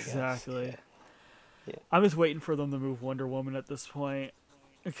 Yeah, exactly. Yeah. I'm just waiting for them to move Wonder Woman at this point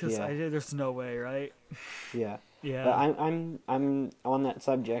because Yeah. there's no way, right? Yeah. Yeah. But I'm on that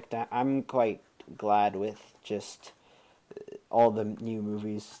subject. I'm quite glad with just all the new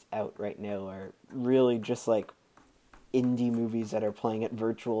movies out right now are really just like indie movies that are playing at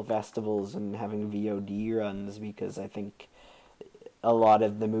virtual festivals and having VOD runs, because I think a lot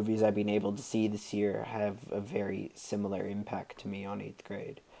of the movies I've been able to see this year have a very similar impact to me on 8th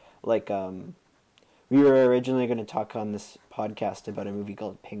grade. Like, we were originally going to talk on this podcast about a movie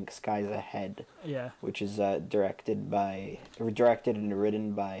called Pink Skies Ahead. Yeah. Which is directed and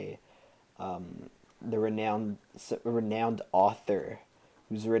written by the renowned author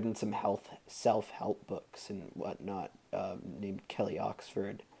who's written some self-help books and whatnot, named Kelly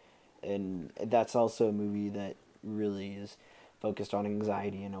Oxford. And that's also a movie that really is focused on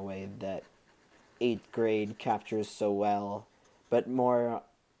anxiety in a way that 8th grade captures so well, but more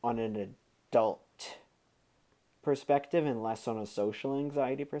on an adult perspective and less on a social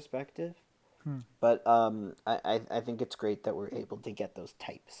anxiety perspective. But I think it's great that we're able to get those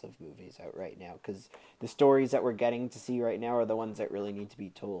types of movies out right now, because the stories that we're getting to see right now are the ones that really need to be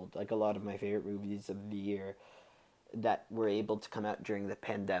told. Like a lot of my favorite movies of the year that were able to come out during the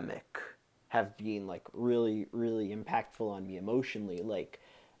pandemic have been like really, really impactful on me emotionally. Like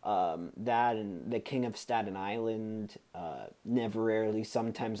that and The King of Staten Island, Never, Rarely,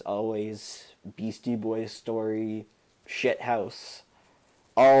 Sometimes, Always, Beastie Boys Story, Shithouse.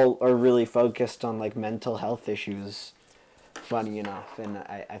 All are really focused on like mental health issues, funny enough, and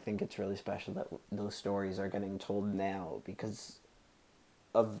I think it's really special that those stories are getting told now because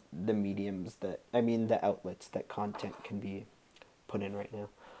of the the outlets that content can be put in right now.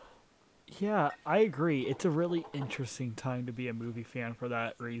 Yeah, I agree. It's a really interesting time to be a movie fan for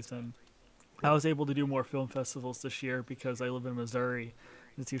that reason. I was able to do more film festivals this year because I live in Missouri.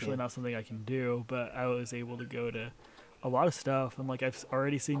 It's usually not something I can do, but I was able to go to a lot of stuff. And like I've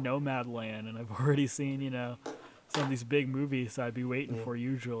already seen Nomadland, and I've already seen some of these big movies I'd be waiting for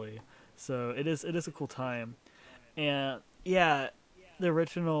usually. So it is a cool time. And yeah, the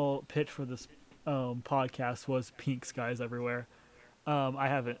original pitch for this podcast was Pink Skies Everywhere. I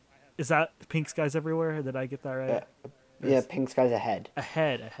haven't. Is that Pink Skies Everywhere? Did I get that right? Yeah, Pink Skies Ahead.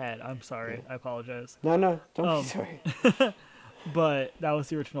 Ahead. I'm sorry. I apologize. No, don't be sorry. But that was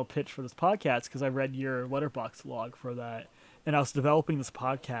the original pitch for this podcast because I read your Letterboxd log for that, and I was developing this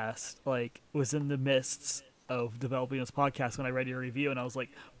podcast, like was in the midst of developing this podcast when I read your review, and I was like,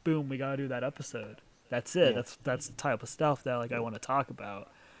 boom, we gotta do that episode. That's it. Yeah. That's the type of stuff that like I want to talk about.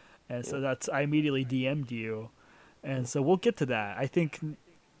 And so Yeah. I immediately DM'd you, and so we'll get to that. I think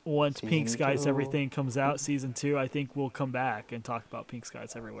once Pink Season Skies 2. Everything comes out, season 2, I think we'll come back and talk about Pink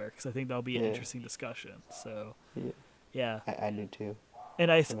Skies Everywhere, because I think that'll be an Yeah. interesting discussion. So Yeah. yeah, I do too.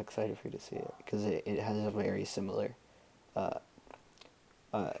 and I'm excited for you to see it because it has a very similar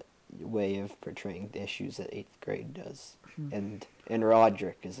way of portraying the issues that 8th grade does, and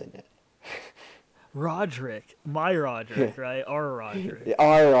Roderick is in it. Roderick, my Roderick, right? Our Roderick.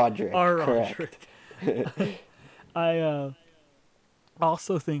 Our Roderick, Our correct. Roderick. I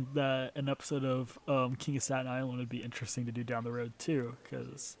also think that an episode of King of Staten Island would be interesting to do down the road too,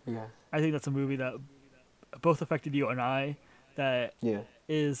 because Yeah, I think that's a movie that both affected you and I, that yeah,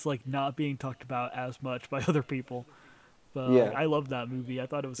 is like not being talked about as much by other people. But Yeah. like, I loved that movie. I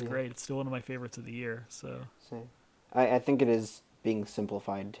thought it was Yeah. great. It's still one of my favorites of the year. So same. I think it is being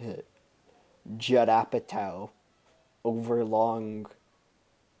simplified to Judd Apatow over long,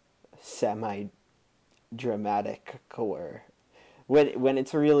 semi-dramatic core. When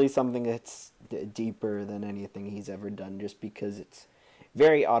it's really something that's deeper than anything he's ever done, just because it's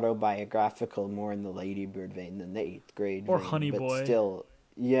very autobiographical, more in the Lady Bird vein than the 8th grade Or vein, Honey but Boy. still,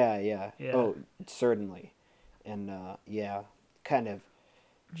 yeah. Yeah. Oh, certainly, and yeah, kind of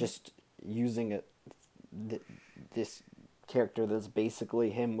just using this character that's basically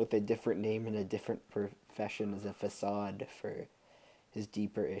him with a different name and a different profession as a facade for his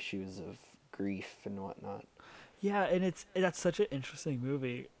deeper issues of grief and whatnot. yeah, and that's such an interesting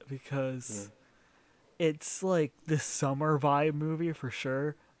movie because it's like this summer vibe movie for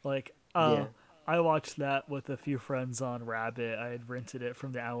sure. Like, Yeah. I watched that with a few friends on Rabbit. I had rented it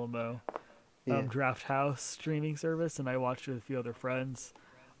from the Alamo Yeah. Draft House streaming service, and I watched it with a few other friends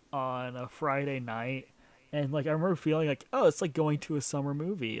on a Friday night. And like I remember feeling like, oh, it's like going to a summer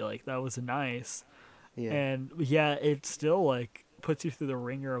movie. Like that was nice. Yeah. And yeah, it still like puts you through the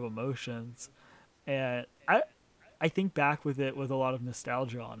ringer of emotions. And I think back with it with a lot of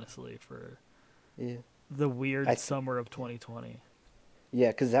nostalgia, honestly, for Yeah. the weird I- summer of 2020. Yeah,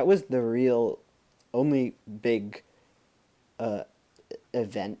 because that was the real only big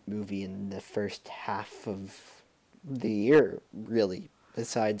event movie in the first half of the year, really.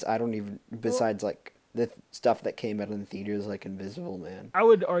 Besides like the stuff that came out in theaters, like Invisible Man. I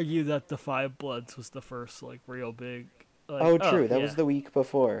would argue that The Five Bloods was the first like real big. Like, Oh, true. That yeah. was the week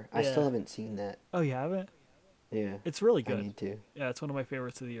before. I Yeah. still haven't seen that. Oh, you haven't? Yeah. It's really I good. need to. Yeah, it's one of my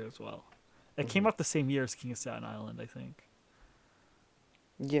favorites of the year as well. It came out the same year as King of Staten Island, I think.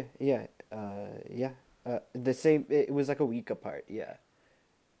 Yeah. The same. It was like a week apart. Yeah.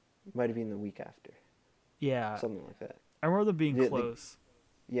 Might have been the week after. Yeah, Something like that. I remember them being The- close.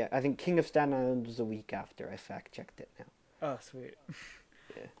 Yeah, I think King of Staten Island was a week after. I fact checked it now. Oh, sweet.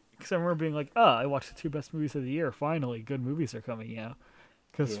 Yeah. Because I remember being like, oh, I watched the two best movies of the year. Finally, good movies are coming out.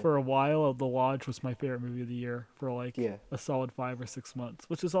 Because Yeah. for a while, The Lodge was my favorite movie of the year for like Yeah. a solid 5 or 6 months,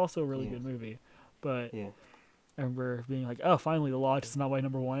 which is also a really Yeah. good movie. But Yeah. I remember being like, oh, finally, The Lodge is not my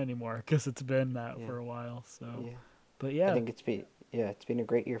number one anymore because it's been that Yeah. for a while. So, Yeah. but yeah, I think it's been a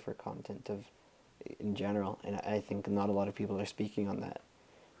great year for content in general, and I think not a lot of people are speaking on that.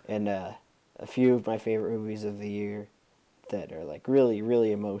 And a few of my favorite movies of the year that are like really,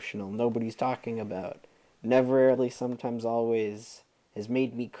 really emotional, nobody's talking about. Never, Rarely, Sometimes, Always has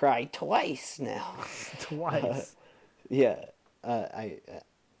made me cry twice now. twice. Yeah,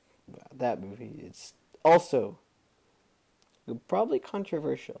 that movie is also probably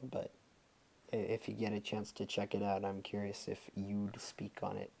controversial, but if you get a chance to check it out, I'm curious if you'd speak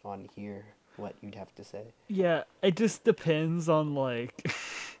on it on here, what you'd have to say. Yeah, it just depends on like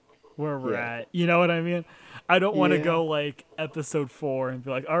where we're Yeah. at. You know what I mean? I don't want to Yeah. go like episode 4 and be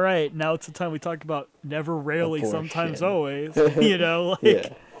like, all right, now it's the time we talk about never, rarely, sometimes, Abortion. always. You know,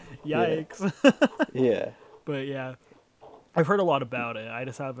 like Yeah. yikes. Yeah, But yeah, I've heard a lot about it. I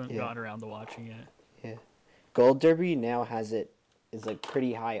just haven't Yeah. gotten around to watching it. yeah. Gold Derby now is like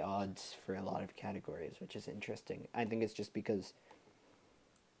pretty high odds for a lot of categories, which is interesting. I think it's just because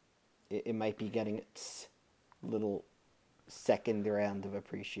it might be getting its little second round of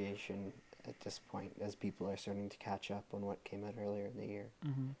appreciation at this point, as people are starting to catch up on what came out earlier in the year.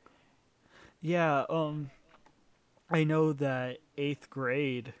 Yeah, I know that 8th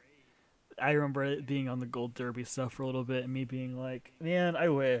grade, I remember it being on the Gold Derby stuff for a little bit and me being like, man, I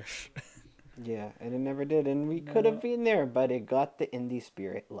wish. Yeah, and it never did, and we could have been there, but it got the indie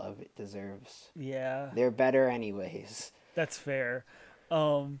spirit love it deserves. Yeah, They're better anyways. that's fair.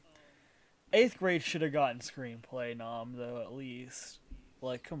 8th grade should have gotten screenplay nom, though, at least.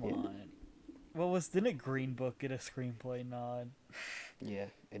 Like, come Yeah. on. Didn't Green Book get a screenplay nod? Yeah,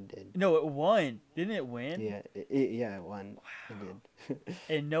 it did. No, it won. Didn't it win? Yeah, it won. Wow. It did.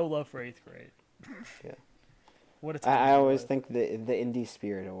 And no love for 8th grade. Yeah. What a I always life. think the Indie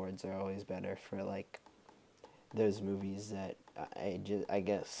Spirit Awards are always better for like those movies that I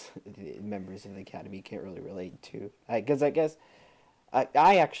guess the members of the Academy can't really relate to. Because I guess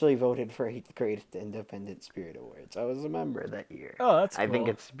I actually voted for 8th grade at the Independent Spirit Awards. I was a member that year. Oh, that's cool. I think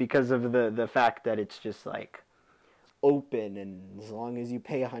it's because of the fact that it's just like open, and as long as you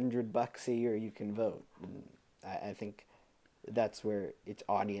pay $100 a year, you can vote. And I think that's where its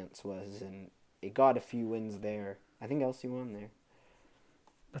audience was, and it got a few wins there. I think Elsie won there.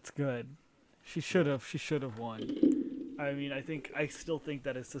 That's good. She should have won. I mean, I still think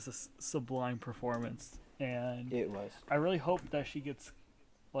that it's just a sublime performance, and It was. I really hope that she gets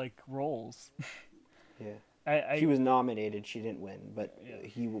like roles. Yeah. She was nominated. She didn't win, but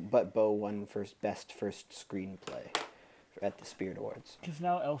Yeah. But Bo won best first screenplay at the Spirit Awards. Because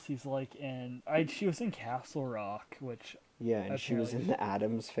now Elsie's like she was in Castle Rock, which Yeah, and she was in the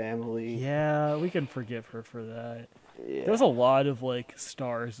Addams Family. yeah, we can forgive her for that. Yeah. There's a lot of like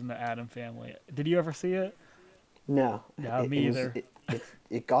stars in the Adam Family. Did you ever see it? No. No, me either.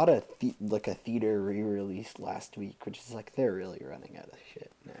 It got a theater re-release last week, which is like they're really running out of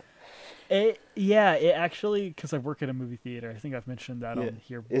shit now. It actually, because I work at a movie theater. I think I've mentioned that on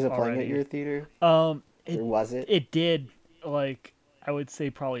here. Is it already. playing at your theater? Or was it? It did. Like I would say,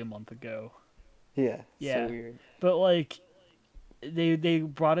 probably a month ago. Yeah. Yeah. So weird. But like, they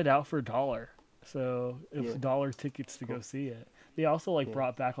brought it out for $1, so it was $1 tickets to go see it. They also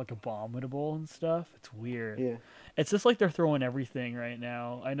brought back like Abominable and stuff. It's weird. Yeah. It's just like they're throwing everything right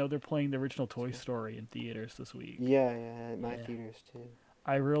now. I know they're playing the original Toy Story in theaters this week. Yeah, at my theaters too.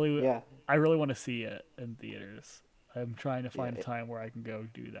 I really want to see it in theaters. I'm trying to find a time where I can go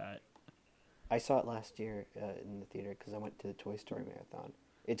do that. I saw it last year in the theater because I went to the Toy Story marathon.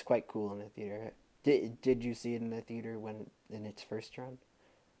 It's quite cool in the theater. Did you see it in the theater in its first run?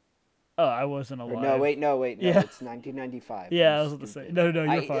 Oh, I wasn't alive. No, wait. No, Yeah. It's 1995. Yeah, I was going to say. No,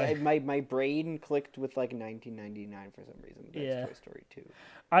 you're fine. My brain clicked with like 1999 for some reason. But Yeah. Toy Story 2.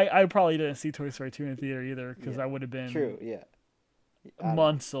 I probably didn't see Toy Story 2 in the theater either because I would have been True, yeah.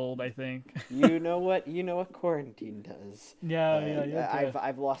 months old, I think. You know what quarantine does. Yeah.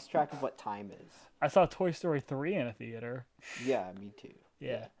 I've lost track of what time is. I saw Toy Story 3 in a theater. Yeah, me too.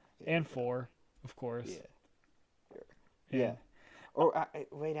 Yeah. And 4, of course. Yeah. Or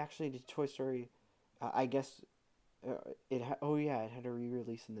wait, actually, the Toy Story, I guess, it had a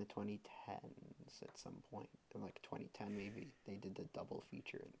re-release in the 2010s at some point, in like 2010 maybe. They did the double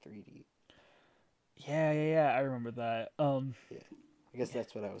feature in 3D. Yeah, I remember that. Yeah, I guess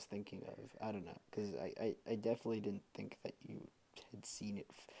that's what I was thinking of. I don't know, because I definitely didn't think that you had seen it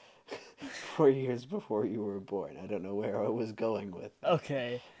 4 years before you were born. I don't know where I was going with that.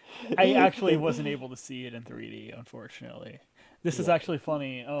 Okay. I actually wasn't able to see it in 3D, unfortunately. This is actually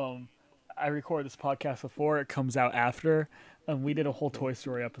funny. I record this podcast before it comes out after. We did a whole Toy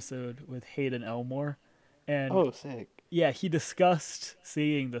Story episode with Hayden Elmore. And oh, sick. Yeah, he discussed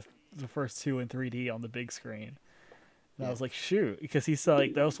seeing the first two in 3D on the big screen. And I was like, shoot, because he said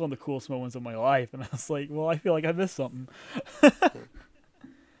like that was one of the coolest moments of my life, and I was like, well, I feel like I missed something.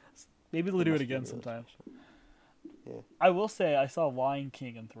 Maybe they'll do it again sometime. Yeah. I will say I saw Lion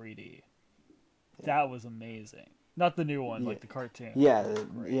King in 3D. That was amazing. Not the new one, like the cartoon. Yeah,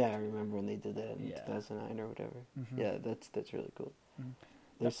 I remember when they did that in 2009 or whatever. Mm-hmm. Yeah, that's really cool. Mm-hmm.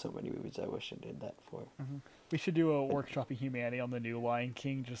 There's so many movies I wish I did that for. Mm-hmm. We should do a workshopping humanity on the new Lion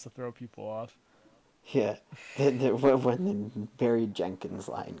King just to throw people off. Yeah, when the Barry Jenkins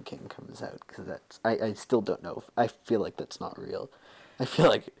Lion King comes out, because I still don't know. I feel like that's not real. I feel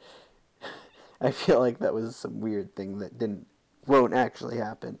like that was some weird thing that won't actually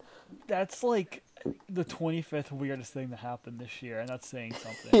happen. That's like the 25th weirdest thing that happened this year, and that's saying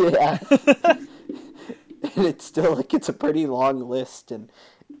something. Yeah. And it's still like it's a pretty long list, and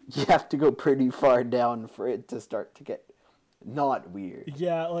you have to go pretty far down for it to start to get not weird.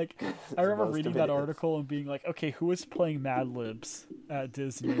 Yeah, like I remember reading that article and being like, okay, who is playing Mad Libs at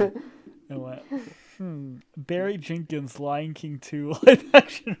Disney? And I went, Barry Jenkins Lion King 2 live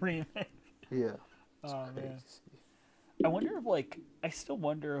action remake. Yeah. Oh man. I wonder if I still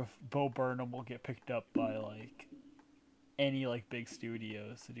wonder if Bo Burnham will get picked up by any big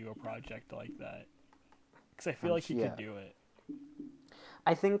studios to do a project like that. Because I feel like he could do it.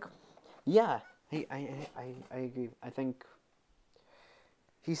 I think, yeah, I agree. I think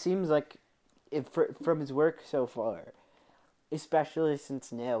he seems like, from his work so far, especially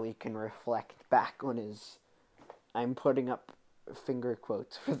since now he can reflect back on his, I'm putting up finger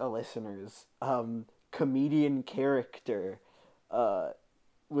quotes for the listeners, comedian character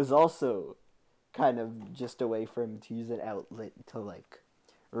was also kind of just a way for him to use an outlet to like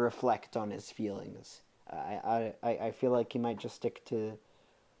reflect on his feelings. I feel like he might just stick to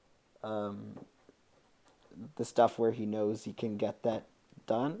the stuff where he knows he can get that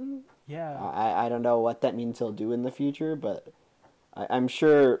done. Yeah. I don't know what that means he'll do in the future, but I'm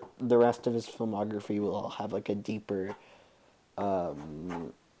sure the rest of his filmography will have like a deeper, I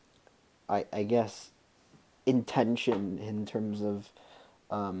guess, intention in terms of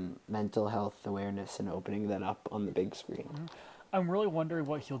mental health awareness and opening that up on the big screen. I'm really wondering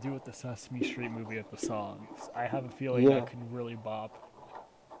what he'll do with the Sesame Street movie with the songs. I have a feeling Yeah. that could really bop.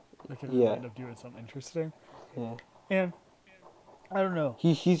 They could Yeah. end up doing something interesting. Yeah. And I don't know.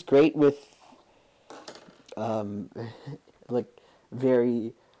 He's great with like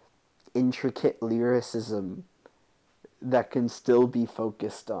very intricate lyricism that can still be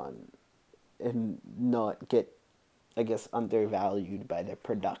focused on and not get, I guess, undervalued by the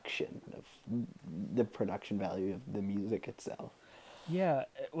production value of the music itself. Yeah,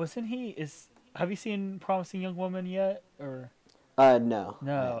 wasn't he? Have you seen Promising Young Woman yet? Or No.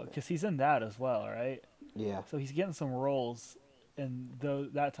 no? Because he's in that as well, right? Yeah. So he's getting some roles in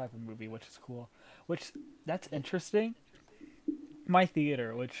that type of movie, which is cool. That's interesting. My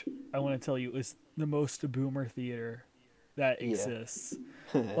theater, which I want to tell you, is the most boomer theater that exists.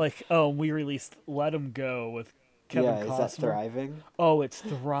 Like, we released Let 'Em Go with Kevin Costner. Is that thriving? Oh, it's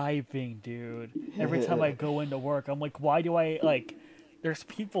thriving, dude. Every time I go into work, I'm like, why do I, like, there's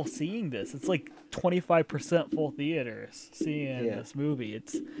people seeing this. It's like 25% full theaters seeing this movie.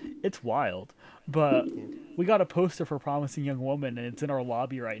 It's wild. But we got a poster for Promising Young Woman, and it's in our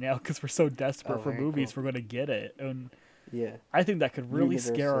lobby right now because we're so desperate for movies. Cool. We're going to get it. And I think that could really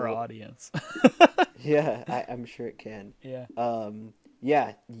scare our audience. Yeah, I'm sure it can. Yeah.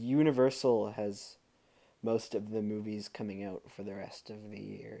 Universal has most of the movies coming out for the rest of the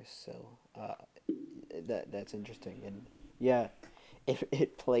year, so that's interesting. And yeah, if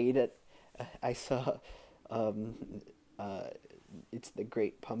it played at, I saw, it's The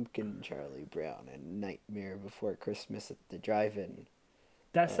Great Pumpkin, Charlie Brown, and Nightmare Before Christmas at the drive-in.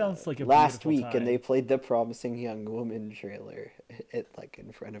 That sounds like a last week, time. And they played the Promising Young Woman trailer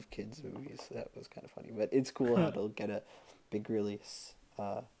in front of kids' movies. So that was kind of funny, but it's cool how they'll get a big release.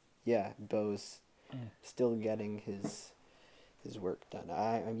 Bo's still getting his work done.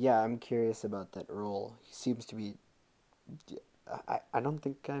 I'm curious about that role. He seems to be. I don't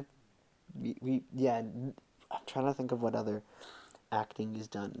think I'm trying to think of what other acting he's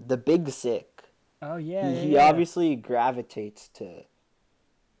done. The Big Sick. Oh yeah. He obviously gravitates to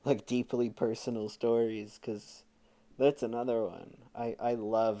like deeply personal stories, because that's another one. I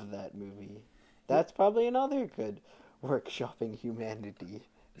love that movie. That's probably another good workshopping humanity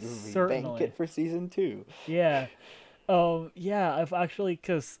movie. Certainly. Bank it for season 2. Yeah. I've actually,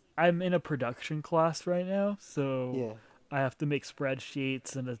 because I'm in a production class right now, so I have to make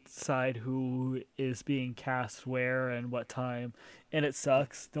spreadsheets and decide who is being cast where and what time, and it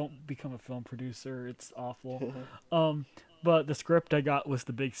sucks. Don't become a film producer. It's awful. But the script I got was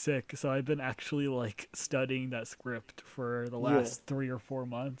The Big Sick, so I've been actually like studying that script for the last 3 or 4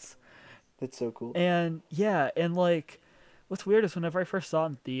 months. That's so cool. And and like, what's weird is whenever I first saw it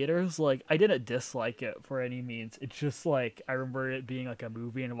in theaters, like, I didn't dislike it for any means. It's just like, I remember it being like a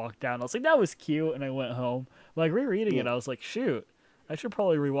movie, and I walked down, I was like, that was cute, and I went home. Like, rereading it, I was like, shoot, I should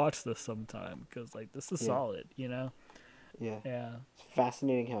probably rewatch this sometime, because like, this is solid, you know? Yeah. It's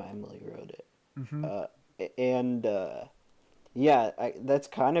fascinating how Emily wrote it. Mm-hmm. That's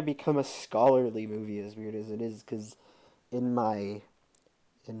kind of become a scholarly movie, as weird as it is, because in my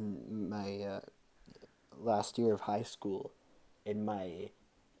last year of high school, in my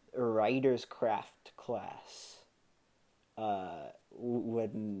writer's craft class,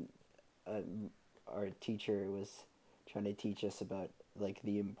 when our teacher was trying to teach us about like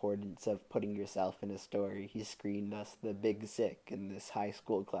the importance of putting yourself in a story, he screened us The Big Sick in this high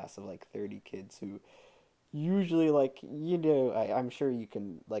school class of like 30 kids who usually, like, you know, I'm sure you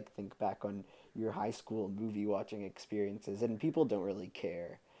can like think back on your high school movie watching experiences, and people don't really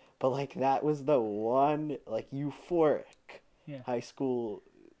care, but like that was the one like euphoric high school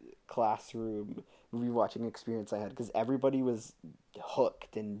classroom movie watching experience I had, because everybody was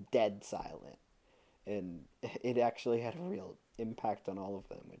hooked and dead silent, and it actually had a real impact on all of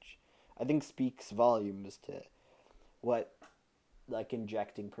them, which I think speaks volumes to what like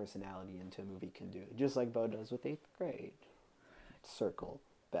injecting personality into a movie can do, just like Bo does with 8th grade. Circle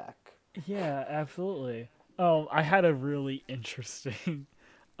back. Yeah, absolutely. I had a really interesting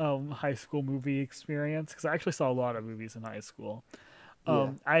high school movie experience because I actually saw a lot of movies in high school.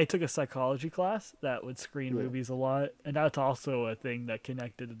 Yeah. I took a psychology class that would screen Yeah. movies a lot, and that's also a thing that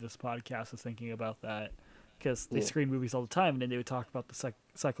connected to this podcast. Was thinking about that because they Yeah. screen movies all the time, and then they would talk about the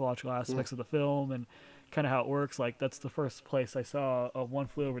psychological Yeah. aspects of the film and kind of how it works. Like that's the first place I saw One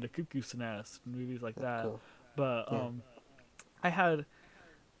Flew Over the Cuckoo's Nest and movies like That's that. cool. But Yeah. I had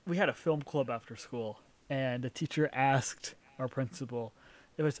we had a film club after school, and the teacher asked our principal,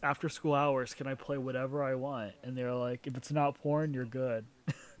 if it's after school hours, can I play whatever I want? And they're like, if it's not porn, you're good.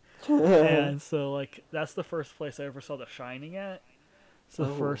 And so, like, that's the first place I ever saw The Shining at. It's the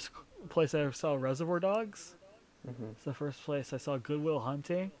Oh. first place I ever saw Reservoir Dogs. Mhm. It's the first place I saw Good Will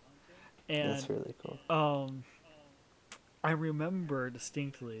Hunting. That's And really cool. I remember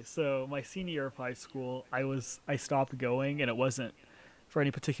distinctly. So my senior year of high school, I stopped going, and it wasn't for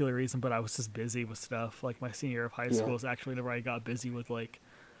any particular reason, but I was just busy with stuff. Like my senior year of high Yeah. school is actually whenever I got busy with like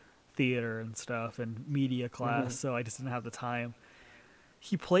theater and stuff and media class, Mhm. so I just didn't have the time.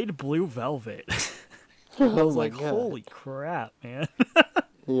 He played Blue Velvet. I Oh was my like, god. holy crap, man.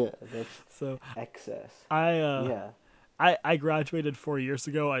 Yeah, that's So excess. I Yeah. I graduated 4 years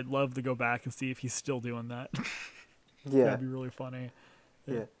ago. I'd love to go back and see if he's still doing that. Yeah. That'd be really funny.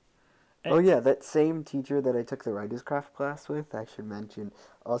 Yeah. And- Oh yeah, that same teacher that I took the writer's craft class with, I should mention,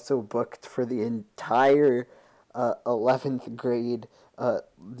 also booked for the entire 11th grade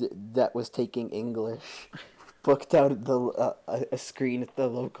that was taking English. Booked out a screen at the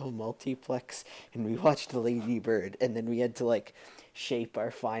local multiplex, and we watched Lady Bird, and then we had to like shape our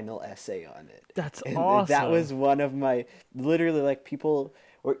final essay on it. That's And awesome. that was one of my literally like people,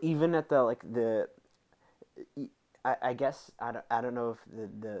 or even at I guess I don't know if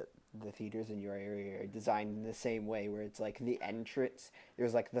the theaters in your area are designed in the same way, where it's like the entrance,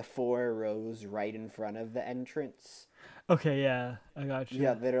 there's like the 4 rows right in front of the entrance. Okay, yeah, I got you.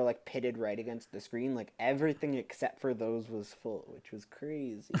 Yeah, that are like pitted right against the screen. Like everything except for those was full, which was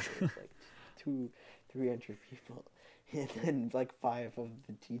crazy. It was like 300 people, and then like 5 of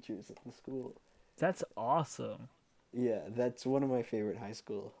the teachers at the school. That's awesome. Yeah, that's one of my favorite high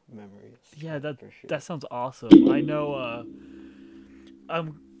school memories. Yeah, for sure. that sounds awesome. I know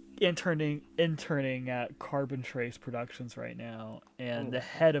I'm interning at Carbon Trace Productions right now, and the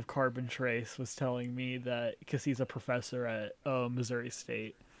head of Carbon Trace was telling me that because he's a professor at Missouri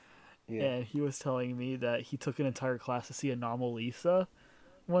State, Yeah. and he was telling me that he took an entire class to see Anomalisa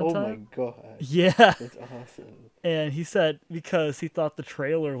one Oh time. my god. Yeah, That's awesome. and he said because he thought the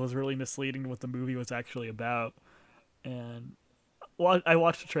trailer was really misleading to what the movie was actually about, and I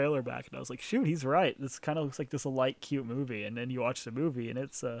watched the trailer back and I was like, shoot, he's right. This kind of looks like this a light, cute movie. And then you watch the movie and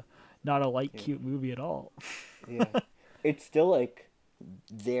it's not a light, cute movie at all. Yeah. It's still like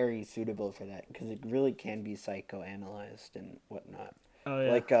very suitable for that because it really can be psychoanalyzed and whatnot. Oh,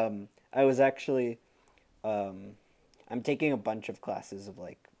 yeah. Like I was actually I'm taking a bunch of classes of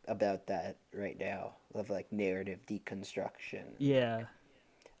like about that right now, of like narrative deconstruction. Yeah.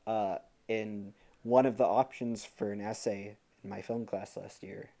 And one of the options for an essay in my film class last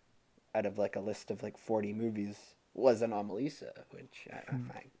year, out of like a list of like 40 movies, was Anomalisa, which I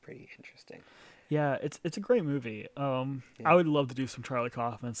find pretty interesting. Yeah, it's a great movie. I would love to do some Charlie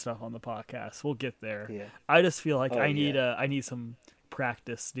Kaufman stuff on the podcast. We'll get there. Yeah. I just feel like Oh, I need some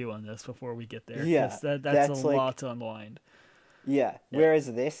practice doing this before we get there. 'cause Yeah, that's that's a like- lot to unwind. Yeah.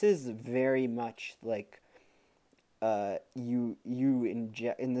 Whereas this is very much like you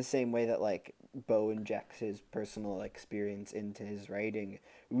inject in the same way that like Bo injects his personal experience into his writing,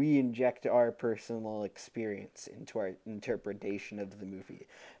 we inject our personal experience into our interpretation of the movie.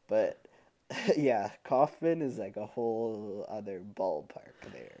 But yeah, Kaufman is like a whole other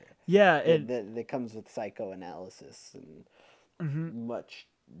ballpark there. Yeah, That comes with psychoanalysis and much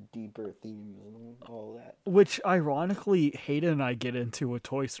deeper themes and all that. which ironically Hayden and I get into with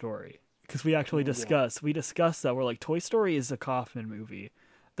Toy Story because we actually discuss that we're like Toy Story is a Kaufman movie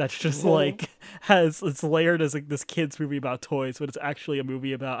that's just like it's layered as like this kid's movie about toys, but it's actually a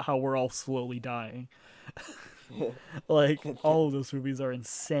movie about how we're all slowly dying. Like all of those movies are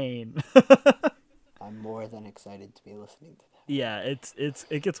insane. I'm more than excited to be listening to that. Yeah,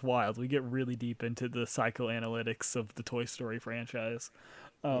 it gets wild. We get really deep into the psychoanalytics of the Toy Story franchise.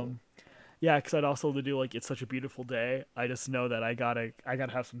 Yeah, because I'd also to do like It's Such a Beautiful Day. I just know that I gotta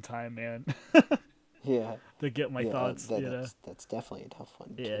have some time, man, Yeah. to get my thoughts. That's definitely a tough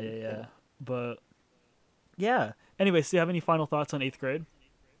one. Yeah, too. yeah. But yeah. Anyways, do you have any final thoughts on 8th grade?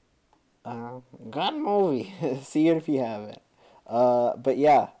 Good movie. See it if you haven't. But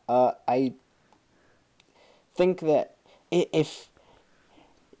yeah, I think that if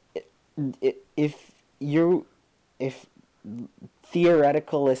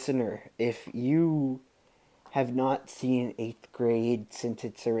theoretical listener, if you have not seen Eighth Grade since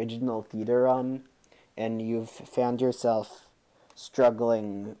its original theater run, and you've found yourself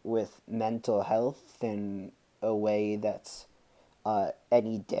struggling with mental health in a way that's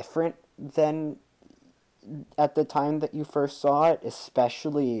any different than at the time that you first saw it,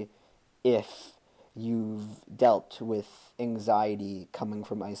 especially if you've dealt with anxiety coming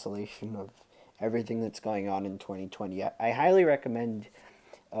from isolation of everything that's going on in 2020. I highly recommend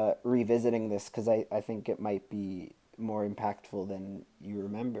revisiting this because I think it might be more impactful than you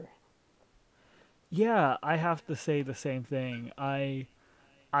remember. Yeah, I have to say the same thing.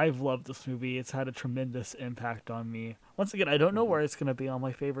 I've loved this movie. It's had a tremendous impact on me. Once again, I don't know where it's going to be on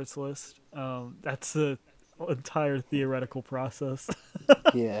my favorites list. That's the entire theoretical process.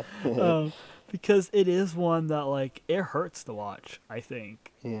 Yeah. um, because it is one that, like, it hurts to watch, I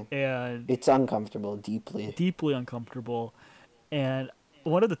think. Yeah. And It's uncomfortable, deeply. deeply uncomfortable. And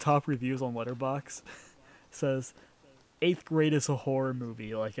one of the top reviews on Letterboxd says, Eighth Grade is a horror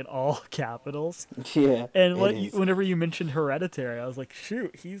movie, like in all capitals. Yeah. And it is. whenever you mentioned Hereditary, I was like,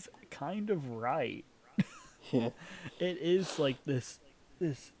 shoot, he's kind of right. Yeah. It is like this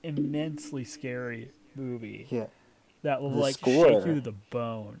immensely scary movie Yeah. that will The like score. shake you to the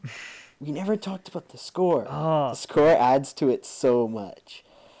bone. We never talked about the score. Ah. The score adds to it so much.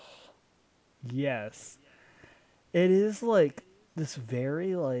 Yes. It is like this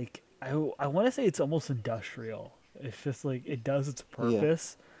very like I want to say it's almost industrial. It's just like it does its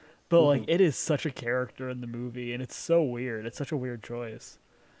purpose. But like it is such a character in the movie and it's so weird. It's such a weird choice.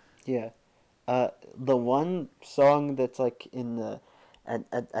 Yeah. The one song that's like in the,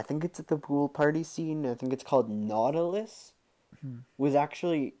 I think it's at the pool party scene. I think it's called Nautilus. Was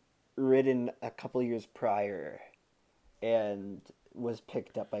actually written a couple years prior, and was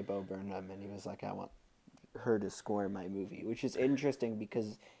picked up by Bo Burnham, and he was like, "I want her to score my movie," which is interesting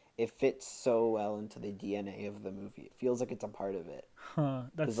because it fits so well into the DNA of the movie. It feels like it's a part of it. Huh,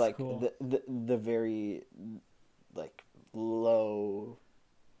 that's like cool. the very like low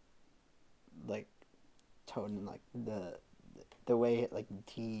like tone and like the way it like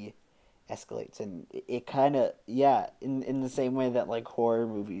de-escalates, and it kind of in the same way that like horror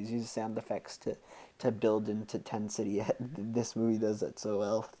movies use sound effects to build into intensity. This movie does that so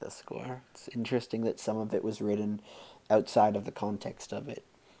well with the score. It's interesting that some of it was written outside of the context of it.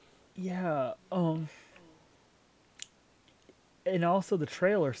 Yeah, and also the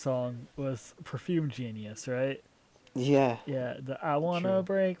trailer song was Perfume Genius, right? Yeah. Yeah, the I wanna True.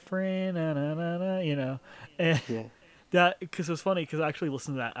 break free, na na na na, you know, and Yeah. that because it was funny because I actually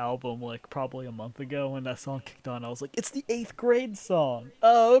listened to that album like probably a month ago when that song kicked on. I was like, it's the Eighth Grade song.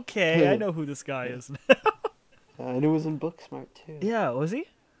 Oh, okay, I know who this guy is now. And it was in Booksmart too. Yeah, was he?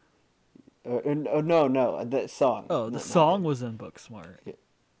 No, the song. Oh, the Not song him. was in Booksmart.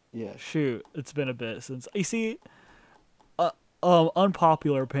 Yeah. Shoot, it's been a bit since. You see,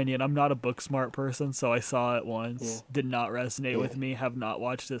 unpopular opinion. I'm not a Booksmart person, so I saw it once. Yeah. Did not resonate with Yeah. me. Have not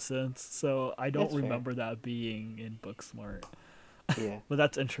watched it since. So I don't That's fair. remember that being in Booksmart. Yeah. But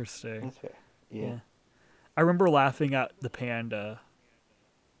that's interesting. That's fair. Yeah. I remember laughing at the panda.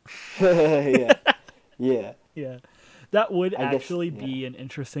 Yeah. Yeah. Yeah. That would I guess, actually be an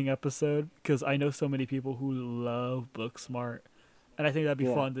interesting episode because I know so many people who love Booksmart. And I think that'd be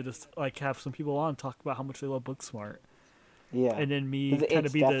Yeah. fun to just like have some people on talk about how much they love Booksmart. Yeah. And then me 'Cause kind of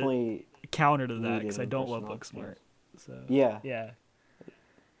it's be definitely the counter to that rooted because I in don't love personal Booksmart. So Yeah. yeah.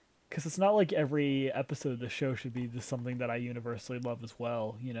 Because it's not like every episode of the show should be just something that I universally love as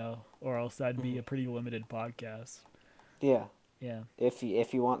well, you know, or else that'd be a pretty limited podcast. Yeah. Yeah. If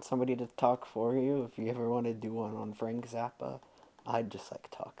you want somebody to talk for you, if you ever want to do one on Frank Zappa, I'd just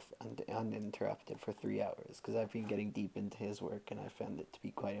like talk uninterrupted for 3 hours because I've been getting deep into his work and I found it to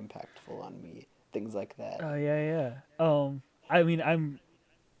be quite impactful on me. Things like that. Oh yeah. I mean, I'm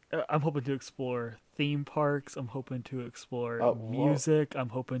hoping to explore theme parks. I'm hoping to explore Whoa. music. I'm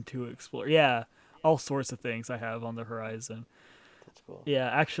hoping to explore all sorts of things I have on the horizon. That's cool. Yeah,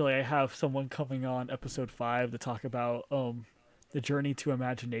 actually, I have someone coming on episode 5 to talk about the Journey to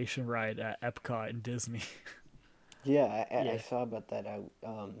Imagination ride at Epcot and Disney. Yeah, I Yeah. saw about that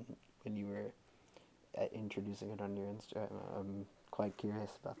when you were introducing it on your Instagram. I'm quite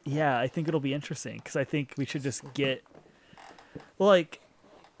curious about that. Yeah, I think it'll be interesting because I think we should just get like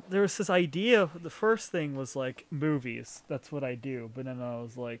there was this idea. The first thing was like movies. That's what I do. But then I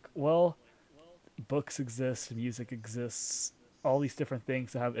was like, well, books exist, music exists, all these different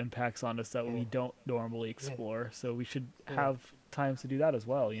things that have impacts on us that we don't normally explore. So we should have times to do that as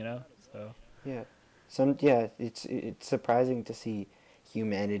well, you know? So Yeah. It's surprising to see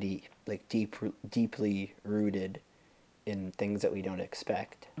humanity like deeply rooted in things that we don't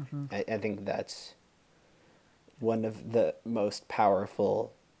expect. Mm-hmm. I think that's one of the most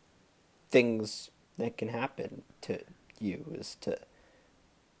powerful things that can happen to you, is to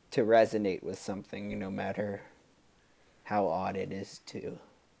resonate with something, no matter how odd it is to,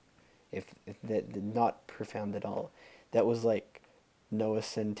 if that not profound at all. That was like Noah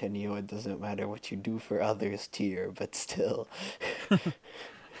Centineo, it doesn't matter what you do for others tier, but still.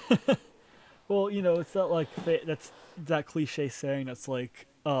 Well, it's not like that's that cliche saying that's like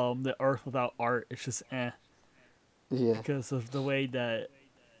the earth without art. It's just Yeah, because of the way that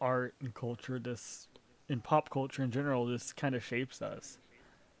art and culture, this in pop culture in general, just kind of shapes us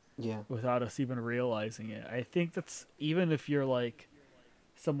yeah, without us even realizing it. I think that's even if you're like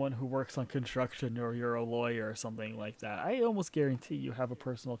someone who works on construction or you're a lawyer or something like that, I almost guarantee you have a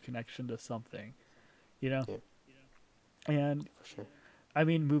personal connection to something, you know? yeah, And for sure. I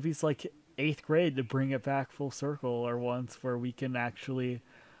mean, movies like Eighth Grade, to bring it back full circle, are ones where we can actually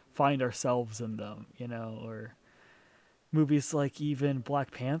find ourselves in them, or movies like even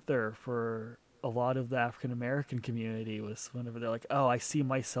Black Panther for a lot of the African American community was whenever they're like, oh, I see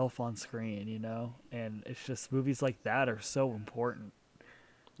myself on screen, and it's just movies like that are so important.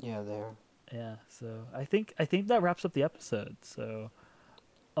 Yeah, there. Yeah, so I think that wraps up the episode. So,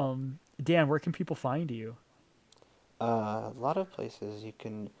 Dan, where can people find you? A lot of places you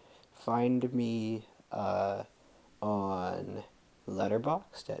can find me on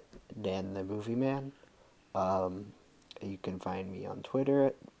Letterboxd at Dan the Movie Man. Um, you can find me on Twitter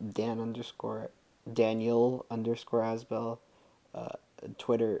at Daniel underscore Asbel. Uh,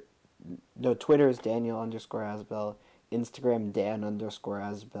 Twitter, no, Twitter is Daniel underscore Asbel. Instagram Dan underscore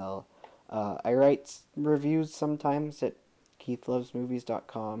Asbel. I write reviews sometimes at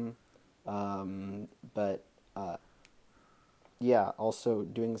keithlovesmovies.com. But yeah, also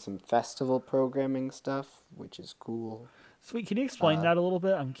doing some festival programming stuff, which is cool. Sweet, can you explain Uh, that a little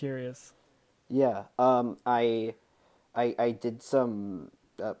bit? I'm curious. yeah, I did some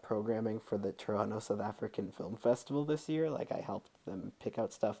programming for the Toronto South African Film Festival this year. Like, I helped them pick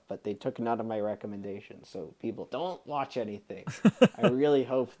out stuff, but they took none of my recommendations. So people, don't watch anything. I really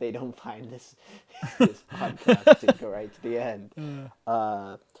hope they don't find this podcast to go right to the end.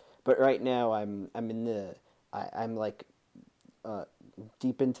 But right now I'm like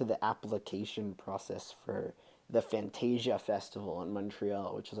deep into the application process for the Fantasia Festival in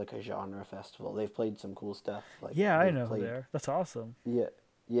Montreal, which is like a genre festival. They've played some cool stuff. Like, Yeah, I they've know played, there. That's awesome. yeah,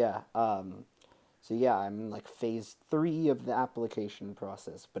 yeah. So yeah, I'm like phase 3 of the application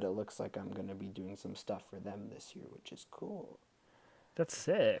process, but it looks like I'm gonna be doing some stuff for them this year, which is cool. That's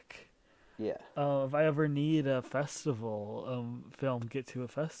sick. Yeah, If I ever need a festival film, get to a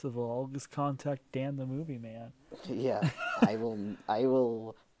festival, I'll just contact Dan the Movie Man. yeah. I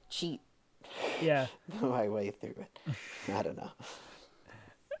will cheat Yeah, my way through it. I don't know.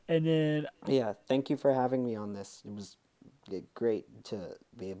 and then Yeah, thank you for having me on this. It was great to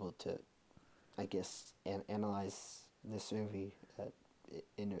be able to, I guess, analyze this movie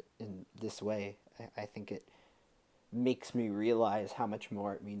in this way. I think it makes me realize how much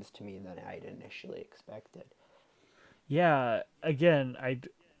more it means to me than I'd initially expected. yeah, again, I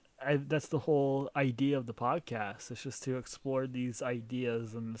that's the whole idea of the podcast. It's just to explore these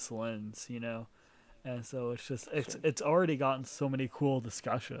ideas in this lens. And so it's just Sure. it's already gotten so many cool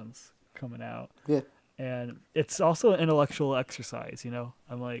discussions coming out, Yeah. and it's also an intellectual exercise.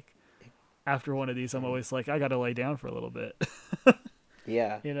 I'm like, after one of these, I'm always like, I gotta lay down for a little bit.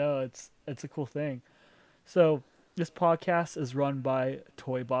 Yeah. It's a cool thing. So this podcast is run by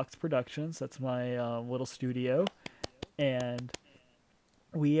Toy Box Productions. That's my little studio, and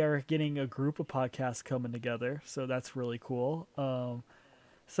we are getting a group of podcasts coming together. So that's really cool.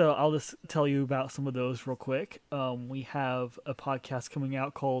 So I'll just tell you about some of those real quick. We have a podcast coming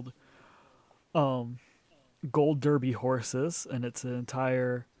out called Gold Derby Horses, and it's an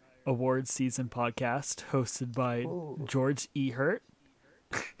entire awards season podcast hosted by Ooh. George Ehert.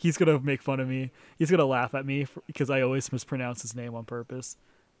 He's gonna make fun of me. He's gonna laugh at me because I always mispronounce his name on purpose.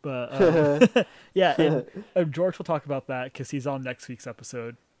 But yeah, and George will talk about that because he's on next week's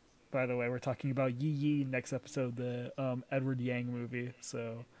episode. By the way, we're talking about Yi Yi next episode, the Edward Yang movie.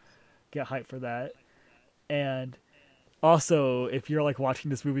 So get hyped for that. And also, if you're like watching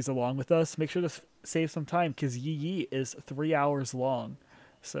these movies along with us, make sure to save some time because Yi Yi is 3 hours long.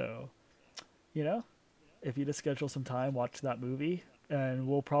 So, if you just schedule some time, watch that movie, and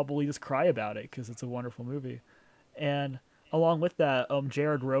we'll probably just cry about it because it's a wonderful movie. And along with that,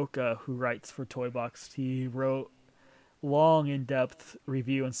 Jared Roca, who writes for Toy Box, he wrote long, in-depth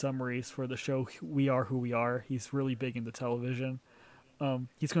review and summaries for the show We Are Who We Are. He's really big into television.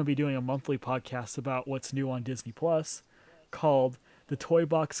 He's going to be doing a monthly podcast about what's new on Disney Plus. called the Toy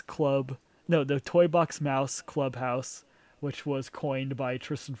Box Club. No, the Toy Box Mouse Clubhouse, which was coined by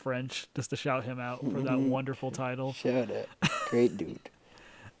Tristan French, just to shout him out for that wonderful title. Shout out. Great dude.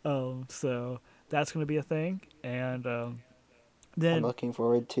 So that's going to be a thing. And then I'm looking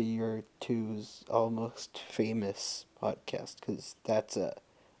forward to your two's Almost Famous podcast, because that's a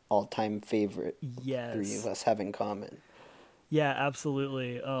all-time favorite. Yes. Three of us have in common. Yeah,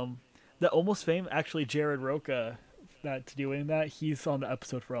 absolutely. The Almost Famous, actually, Jared Roca, that's doing that. He's on the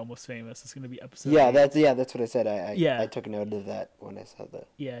episode for Almost Famous. It's going to be episode. Yeah, 8. that's what I said. I took note of that when I saw the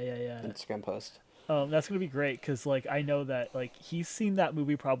Yeah. Instagram post. That's going to be great because, like, I know that, like, he's seen that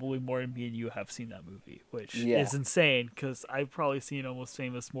movie probably more than me and you have seen that movie, which is insane because I've probably seen Almost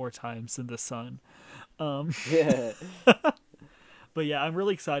Famous more times than the Sun. Yeah. But yeah, I'm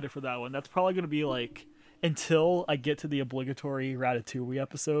really excited for that one. That's probably going to be, like, until I get to the obligatory Ratatouille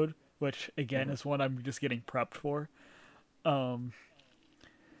episode, which, again, is one I'm just getting prepped for. That'll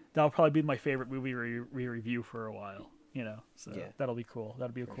probably be my favorite movie review for a while, you know? So that'll be cool.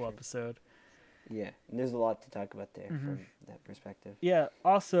 That'll be a cool episode. Yeah, and there's a lot to talk about there from that perspective. Yeah,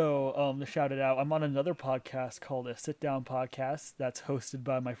 also, to shout it out, I'm on another podcast called a Sit Down Podcast that's hosted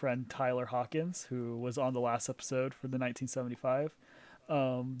by my friend Tyler Hawkins, who was on the last episode for the 1975.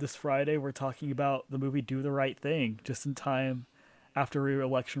 This Friday, we're talking about the movie Do the Right Thing, just in time after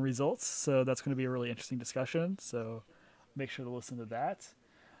election results. So that's going to be a really interesting discussion. So make sure to listen to that.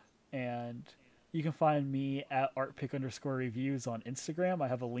 And you can find me at artpick_reviews on Instagram. I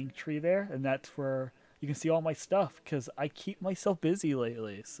have a link tree there, and that's where you can see all my stuff because I keep myself busy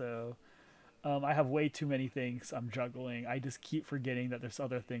lately. So I have way too many things I'm juggling. I just keep forgetting that there's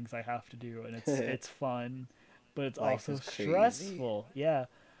other things I have to do, and it's fun, but it's also stressful. Yeah.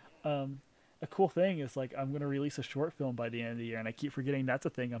 A cool thing is, like, I'm going to release a short film by the end of the year, and I keep forgetting that's a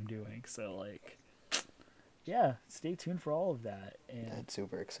thing I'm doing. So, like, yeah, stay tuned for all of that. And that's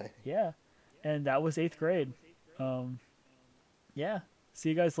super exciting. Yeah. And that was 8th grade. Yeah. See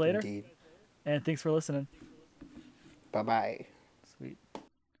you guys later. Indeed. And thanks for listening. Bye-bye. Sweet.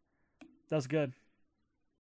 That was good.